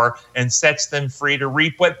power and sets them free to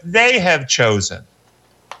reap what they have chosen.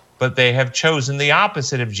 But they have chosen the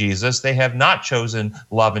opposite of Jesus. They have not chosen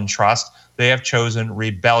love and trust. They have chosen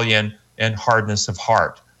rebellion and hardness of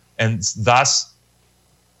heart. And thus,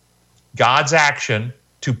 God's action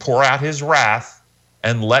to pour out his wrath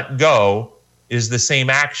and let go is the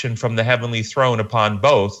same action from the heavenly throne upon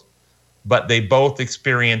both, but they both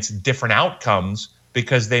experience different outcomes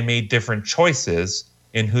because they made different choices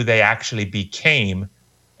in who they actually became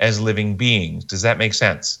as living beings. Does that make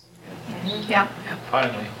sense? Yeah.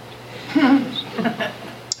 Finally.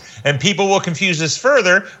 And people will confuse this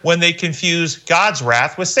further when they confuse God's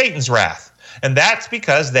wrath with Satan's wrath. And that's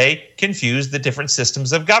because they confuse the different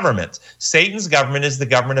systems of government. Satan's government is the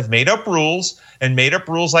government of made-up rules, and made-up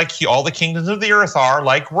rules, like all the kingdoms of the earth are,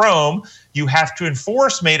 like Rome, you have to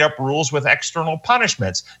enforce made-up rules with external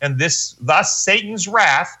punishments. And thus, Satan's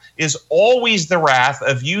wrath is always the wrath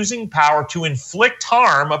of using power to inflict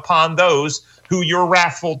harm upon those who you're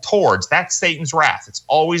wrathful towards. That's Satan's wrath. It's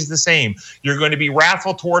always the same. You're going to be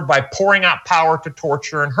wrathful toward by pouring out power to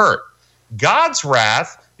torture and hurt. God's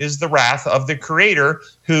wrath is the wrath of the Creator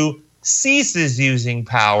who ceases using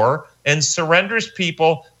power and surrenders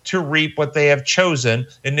people to reap what they have chosen.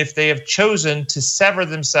 And if they have chosen to sever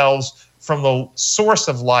themselves from the source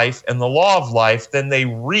of life and the law of life, then they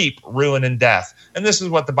reap ruin and death. And this is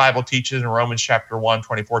what the Bible teaches in Romans chapter 1,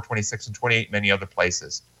 24, 26, and 28, many other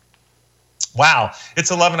places. Wow,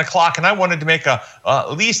 it's 11 o'clock, and I wanted to make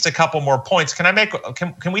at least a couple more points.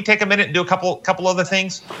 Can we take a minute and do a couple other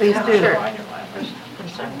things? Please do.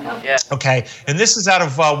 Yeah. Okay, and this is out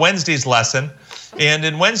of Wednesday's lesson. And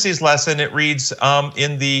in Wednesday's lesson, it reads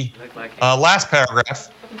in the last paragraph,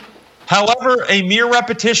 however, a mere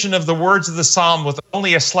repetition of the words of the psalm with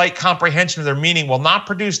only a slight comprehension of their meaning will not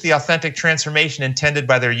produce the authentic transformation intended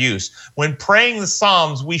by their use. When praying the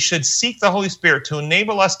psalms, we should seek the Holy Spirit to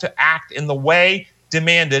enable us to act in the way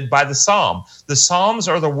demanded by the psalm. The psalms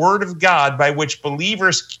are the word of God by which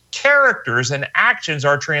believers' characters and actions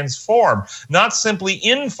are transformed, not simply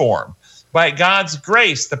informed. By God's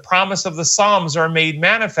grace, the promise of the Psalms are made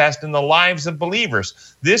manifest in the lives of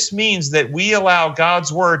believers. This means that we allow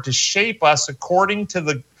God's word to shape us according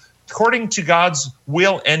to God's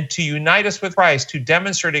will and to unite us with Christ, who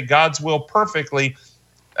demonstrated God's will perfectly,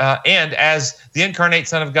 and as the incarnate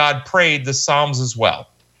Son of God prayed the Psalms as well.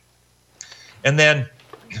 And then,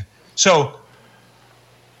 so,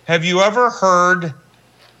 have you ever heard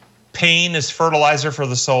pain is fertilizer for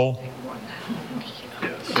the soul?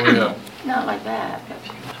 Oh, yeah. Not like that.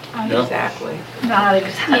 Yeah. Exactly. Not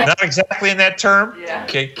exactly. Not exactly in that term? Yeah.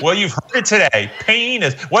 Okay. Well, you've heard it today. Pain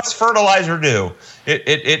is, what's fertilizer do?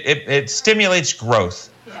 It stimulates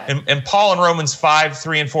growth. And Paul in Romans 5,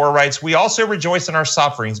 3, and 4 writes, we also rejoice in our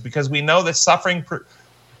sufferings because we know that suffering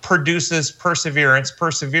produces perseverance,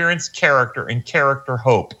 perseverance, character, and character,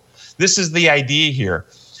 hope. This is the idea here.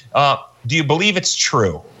 Do you believe it's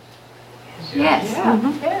true? Yes.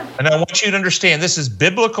 Yeah. And I want you to understand this is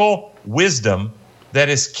biblical wisdom that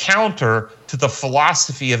is counter to the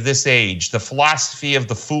philosophy of this age, the philosophy of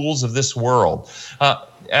the fools of this world.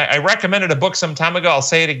 I recommended a book some time ago. I'll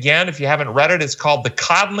say it again. If you haven't read it, it's called The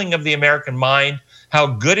Coddling of the American Mind, How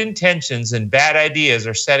Good Intentions and Bad Ideas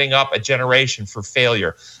Are Setting Up a Generation for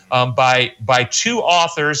Failure, by two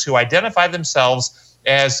authors who identify themselves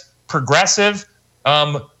as progressive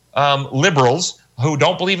liberals who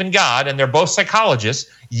don't believe in God, and they're both psychologists,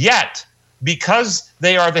 yet because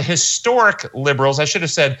they are the historic liberals, I should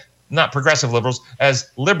have said not progressive liberals, as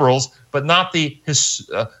liberals, but not the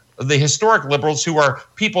historic liberals who are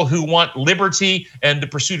people who want liberty and the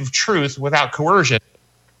pursuit of truth without coercion,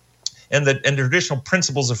 and the traditional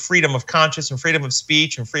principles of freedom of conscience and freedom of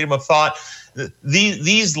speech and freedom of thought.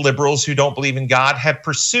 These liberals who don't believe in God have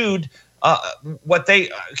pursued what they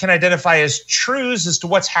can identify as truths as to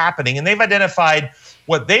what's happening. And they've identified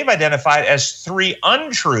what they've identified as three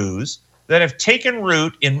untruths that have taken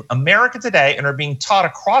root in America today and are being taught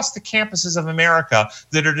across the campuses of America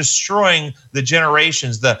that are destroying the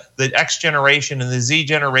generations, the X generation and the Z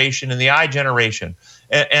generation and the I generation.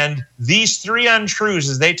 And these three untruths,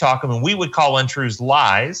 as they talk them, and we would call untruths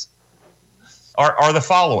lies, are the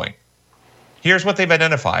following. Here's what they've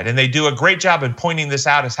identified, and they do a great job in pointing this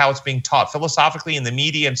out as how it's being taught philosophically in the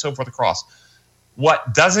media and so forth across.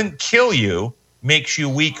 What doesn't kill you makes you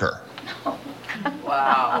weaker.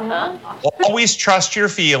 Wow. Always trust your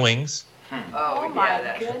feelings. Oh,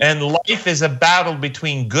 yeah. And life is a battle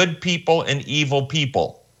between good people and evil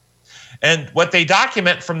people. And what they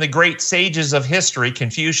document from the great sages of history,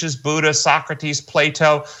 Confucius, Buddha, Socrates,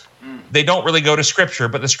 Plato, they don't really go to Scripture,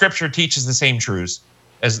 but the Scripture teaches the same truths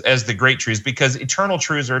as the great truths, because eternal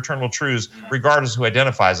truths are eternal truths, regardless of who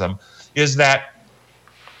identifies them, is that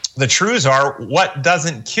the truths are what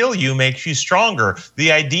doesn't kill you makes you stronger.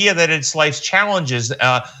 The idea that it's life's challenges,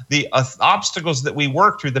 the obstacles that we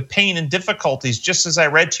work through, the pain and difficulties, just as I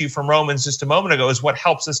read to you from Romans just a moment ago, is what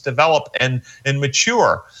helps us develop and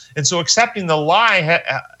mature. And so accepting the lie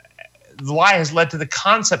has led to the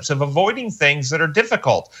concepts of avoiding things that are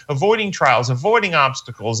difficult, avoiding trials, avoiding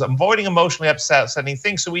obstacles, avoiding emotionally upsetting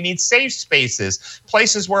things. So we need safe spaces,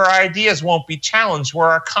 places where our ideas won't be challenged, where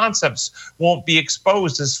our concepts won't be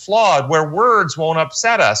exposed as flawed, where words won't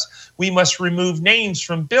upset us. We must remove names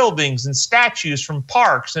from buildings and statues from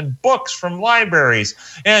parks and books from libraries.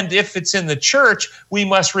 And if it's in the church, we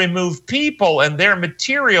must remove people and their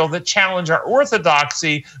material that challenge our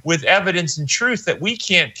orthodoxy with evidence and truth that we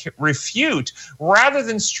can't refute. Rather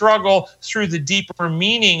than struggle through the deeper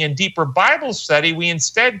meaning and deeper Bible study, we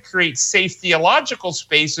instead create safe theological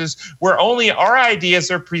spaces where only our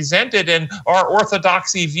ideas are presented and our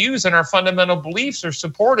orthodoxy views and our fundamental beliefs are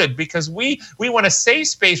supported, because we want a safe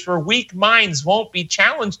space where weak minds won't be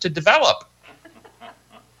challenged to develop.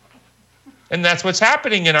 And that's what's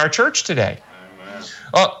happening in our church today.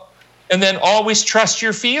 And then always trust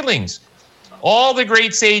your feelings. All the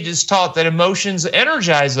great sages taught that emotions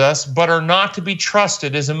energize us, but are not to be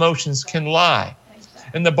trusted, as emotions can lie.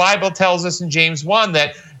 And the Bible tells us in James 1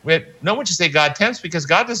 that no one should say God tempts, because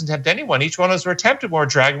God doesn't tempt anyone. Each one of us are tempted or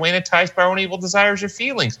dragged away and enticed by our own evil desires or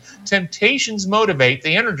feelings. Temptations motivate,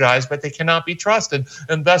 they energize, but they cannot be trusted.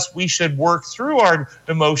 And thus we should work through our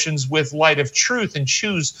emotions with light of truth and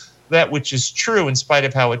choose that which is true in spite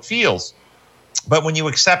of how it feels. But when you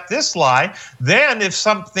accept this lie, then if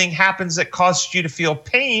something happens that causes you to feel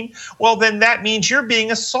pain, well, then that means you're being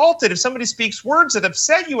assaulted. If somebody speaks words that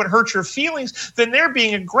upset you and hurt your feelings, then they're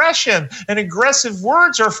being aggression. And aggressive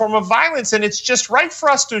words are a form of violence. And it's just right for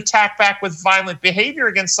us to attack back with violent behavior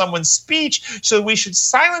against someone's speech. So we should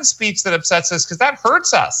silence speech that upsets us, because that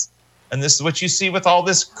hurts us. And this is what you see with all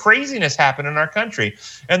this craziness happen in our country.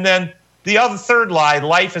 And then the third lie,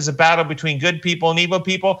 life is a battle between good people and evil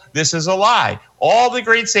people. This is a lie. All the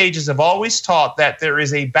great sages have always taught that there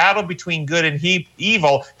is a battle between good and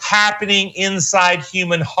evil happening inside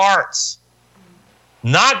human hearts,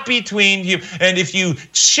 not between you. And if you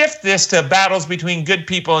shift this to battles between good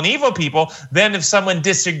people and evil people, then if someone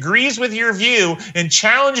disagrees with your view and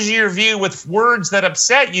challenges your view with words that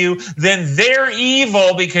upset you, then they're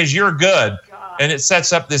evil because you're good. And it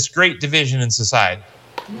sets up this great division in society.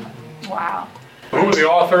 Wow. Who are the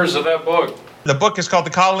authors of that book? The book is called The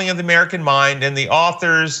Coddling of the American Mind, and the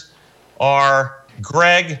authors are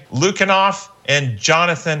Greg Lukianoff and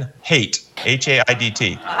Jonathan Haidt,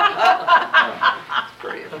 H-A-I-D-T.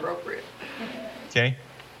 Pretty appropriate. Okay.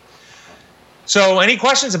 So any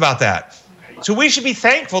questions about that? So we should be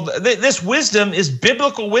thankful. This wisdom is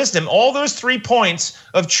biblical wisdom. All those 3 points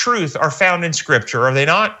of truth are found in Scripture, are they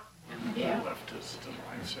not? Yeah.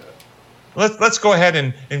 Let's go ahead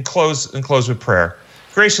and close with prayer.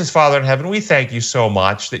 Gracious Father in heaven, we thank you so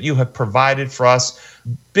much that you have provided for us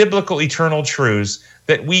biblical eternal truths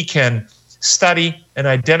that we can study and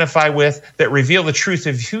identify with, that reveal the truth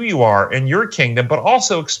of who you are and your kingdom, but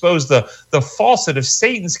also expose the falsehood of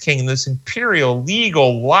Satan's kingdom, this imperial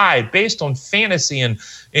legal lie based on fantasy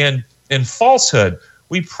and falsehood.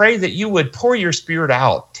 We pray that you would pour your Spirit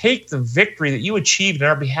out, take the victory that you achieved on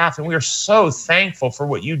our behalf. And we are so thankful for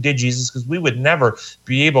what you did, Jesus, because we would never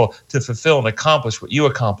be able to fulfill and accomplish what you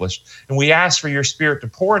accomplished. And we ask for your Spirit to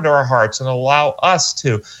pour into our hearts and allow us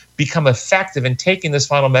to become effective in taking this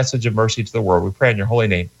final message of mercy to the world. We pray in your holy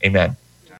name. Amen.